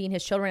imagine being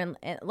his children.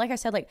 And like I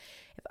said, like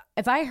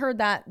if I heard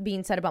that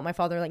being said about my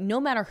father, like no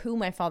matter who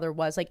my father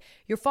was, like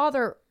your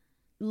father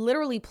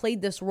literally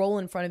played this role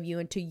in front of you.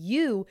 And to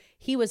you,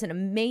 he was an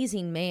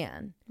amazing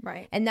man.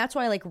 Right. And that's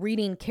why like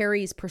reading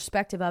Carrie's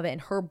perspective of it in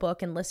her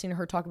book and listening to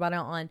her talk about it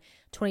on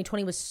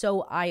 2020 was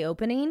so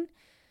eye-opening.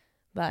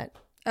 But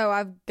oh,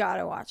 I've got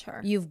to watch her.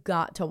 You've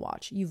got to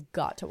watch. You've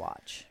got to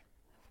watch.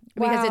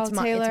 Wow, because it's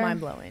Taylor.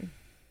 mind-blowing.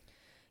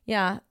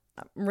 Yeah.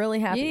 I'm really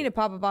happy. You need to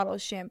pop a bottle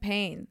of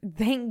champagne.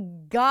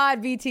 Thank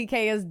God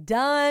BTK is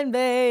done,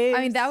 babe.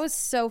 I mean, that was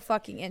so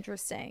fucking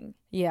interesting.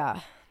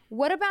 Yeah.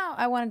 What about,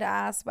 I wanted to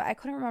ask, but I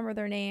couldn't remember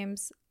their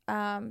names.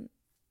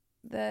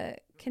 The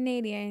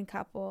Canadian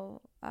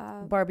couple.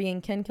 Barbie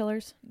and Ken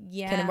killers?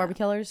 Yeah. Ken and Barbie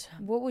killers?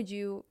 What would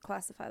you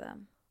classify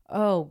them?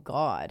 Oh,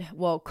 God.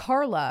 Well,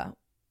 Carla,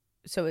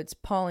 so it's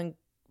Paul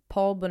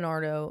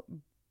Bernardo,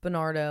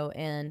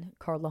 and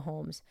Carla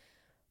Holmes.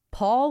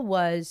 Paul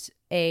was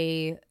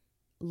a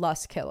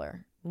lust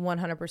killer,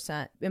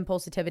 100%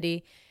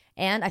 impulsivity.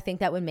 And I think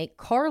that would make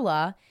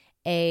Carla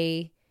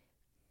a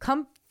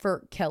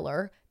comfort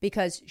killer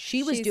because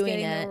she's doing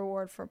getting it. the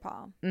reward for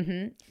Paul.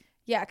 Mm-hmm.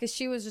 Yeah, because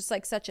she was just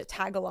like such a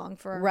tag along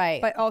for,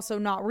 right, but also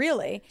not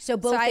really. So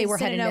both they were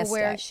didn't know hedonistic.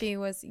 where she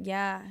was.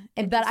 Yeah,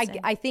 But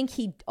I think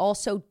he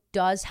also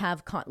does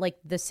have like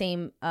the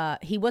same.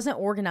 He wasn't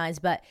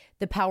organized, but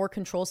the power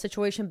control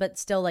situation. But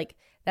still, like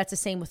that's the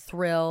same with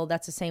thrill.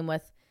 That's the same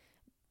with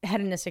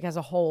hedonistic as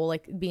a whole.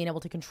 Like being able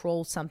to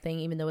control something,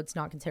 even though it's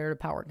not considered a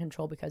power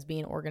control, because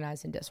being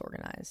organized and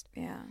disorganized.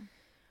 Yeah.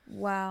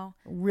 Wow.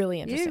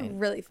 Really interesting. You're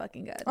really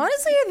fucking good.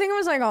 Honestly, I think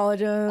I'm a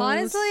psychologist.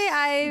 Honestly,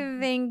 I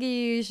think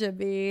you should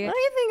be.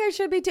 I think I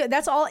should be too.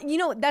 That's all. You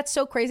know, that's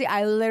so crazy.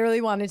 I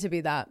literally wanted to be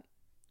that.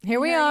 Here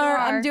we are.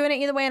 I'm doing it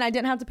either way, and I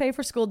didn't have to pay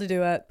for school to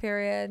do it.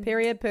 Period.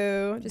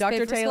 Poo. Just Dr.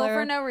 paid for Taylor. school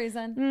for no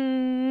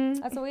reason.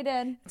 That's what we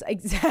did. That's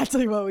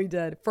exactly what we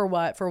did. For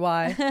what? For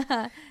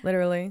why?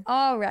 Literally.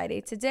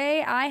 Alrighty.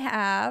 Today I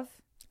have.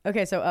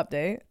 Okay, so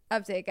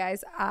update,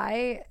 guys.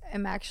 I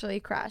am actually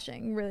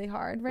crashing really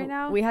hard right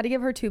now. We had to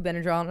give her 2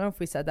 Benadryl. I don't know if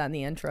we said that in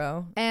the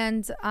intro.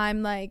 And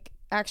I'm like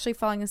actually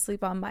falling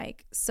asleep on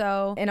mic.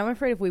 So, and I'm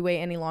afraid if we wait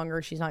any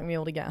longer, she's not gonna be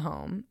able to get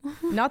home.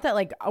 Not that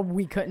like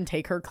we couldn't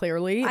take her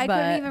clearly. I but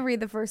couldn't even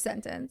read the first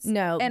sentence.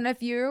 No. And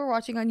if you're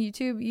watching on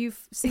YouTube,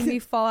 you've seen me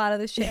fall out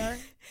of the chair.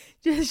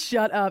 Just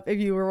shut up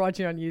if you were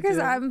watching on YouTube. Because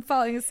I'm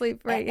falling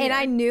asleep right here. And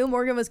I knew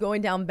Morgan was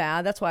going down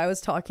bad. That's why I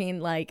was talking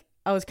like.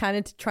 I was kind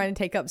of trying to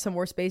take up some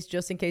more space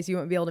just in case you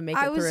wouldn't be able to make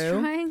it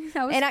through.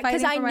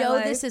 Because I know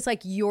this is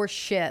like your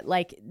shit,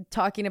 like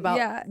talking about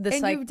the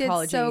psychology. And you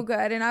did so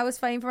good. And I was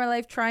fighting for my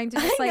life, trying to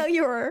just like. I know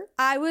you were.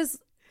 I was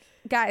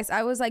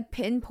like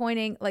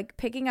pinpointing, like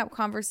picking up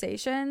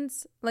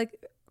conversations, like.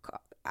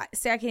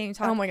 See, I can't even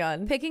talk. Oh my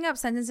God. Picking up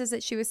sentences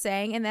that she was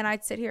saying, and then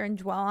I'd sit here and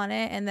dwell on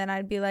it, and then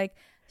I'd be like,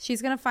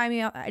 she's gonna find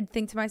me. I'd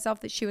think to myself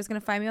that she was gonna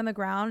find me on the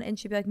ground, and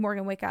she'd be like,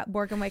 Morgan, wake up.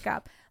 Morgan, wake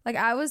up. Like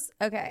I was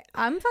okay.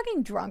 I'm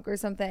fucking drunk or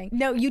something.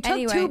 No, you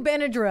took 2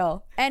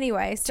 Benadryl.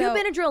 Anyway, so 2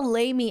 Benadryl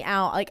lay me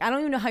out. Like I don't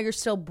even know how you're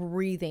still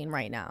breathing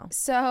right now.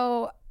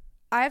 So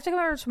I have to come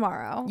over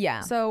tomorrow.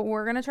 Yeah. So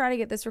we're gonna try to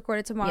get this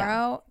recorded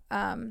tomorrow.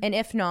 And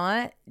if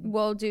not,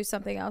 we'll do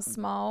something else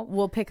small.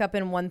 We'll pick up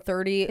in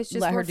 1:30. It's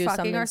just let we're her do fucking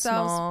something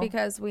ourselves small.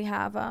 because we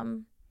have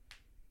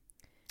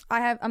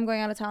I'm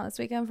going out of town this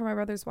weekend for my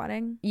brother's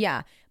wedding.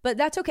 Yeah, but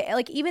that's okay.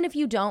 Like even if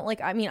you don't, like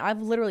I mean,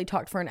 I've literally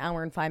talked for 1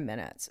 hour and 5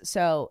 minutes.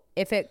 So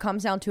if it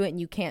comes down to it and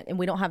you can't, and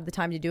we don't have the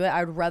time to do it,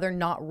 I would rather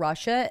not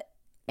rush it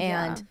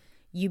and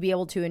you be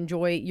able to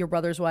enjoy your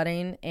brother's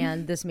wedding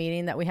and this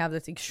meeting that we have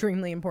that's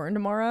extremely important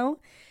tomorrow.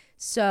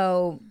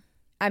 So,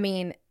 I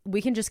mean,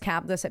 we can just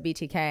cap this at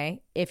BTK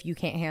if you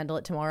can't handle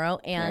it tomorrow,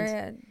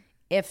 and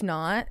if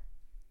not,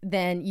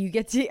 then you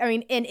get to. I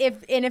mean, and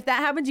if that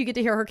happens, you get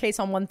to hear her case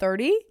on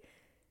 1:30.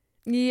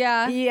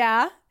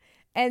 Yeah.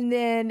 And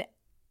then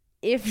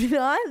if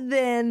not,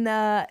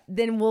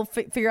 then we'll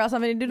figure out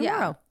something to do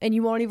tomorrow. And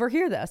you won't ever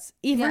hear this.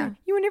 You won't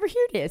ever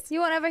hear this.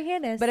 You won't ever hear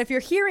this. But if you're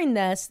hearing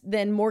this,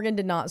 then Morgan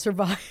did not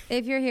survive.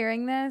 If you're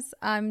hearing this,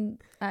 I'm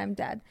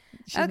dead.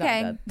 She's not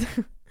dead.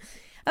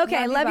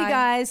 Okay, love you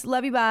guys.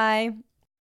 Love you, bye.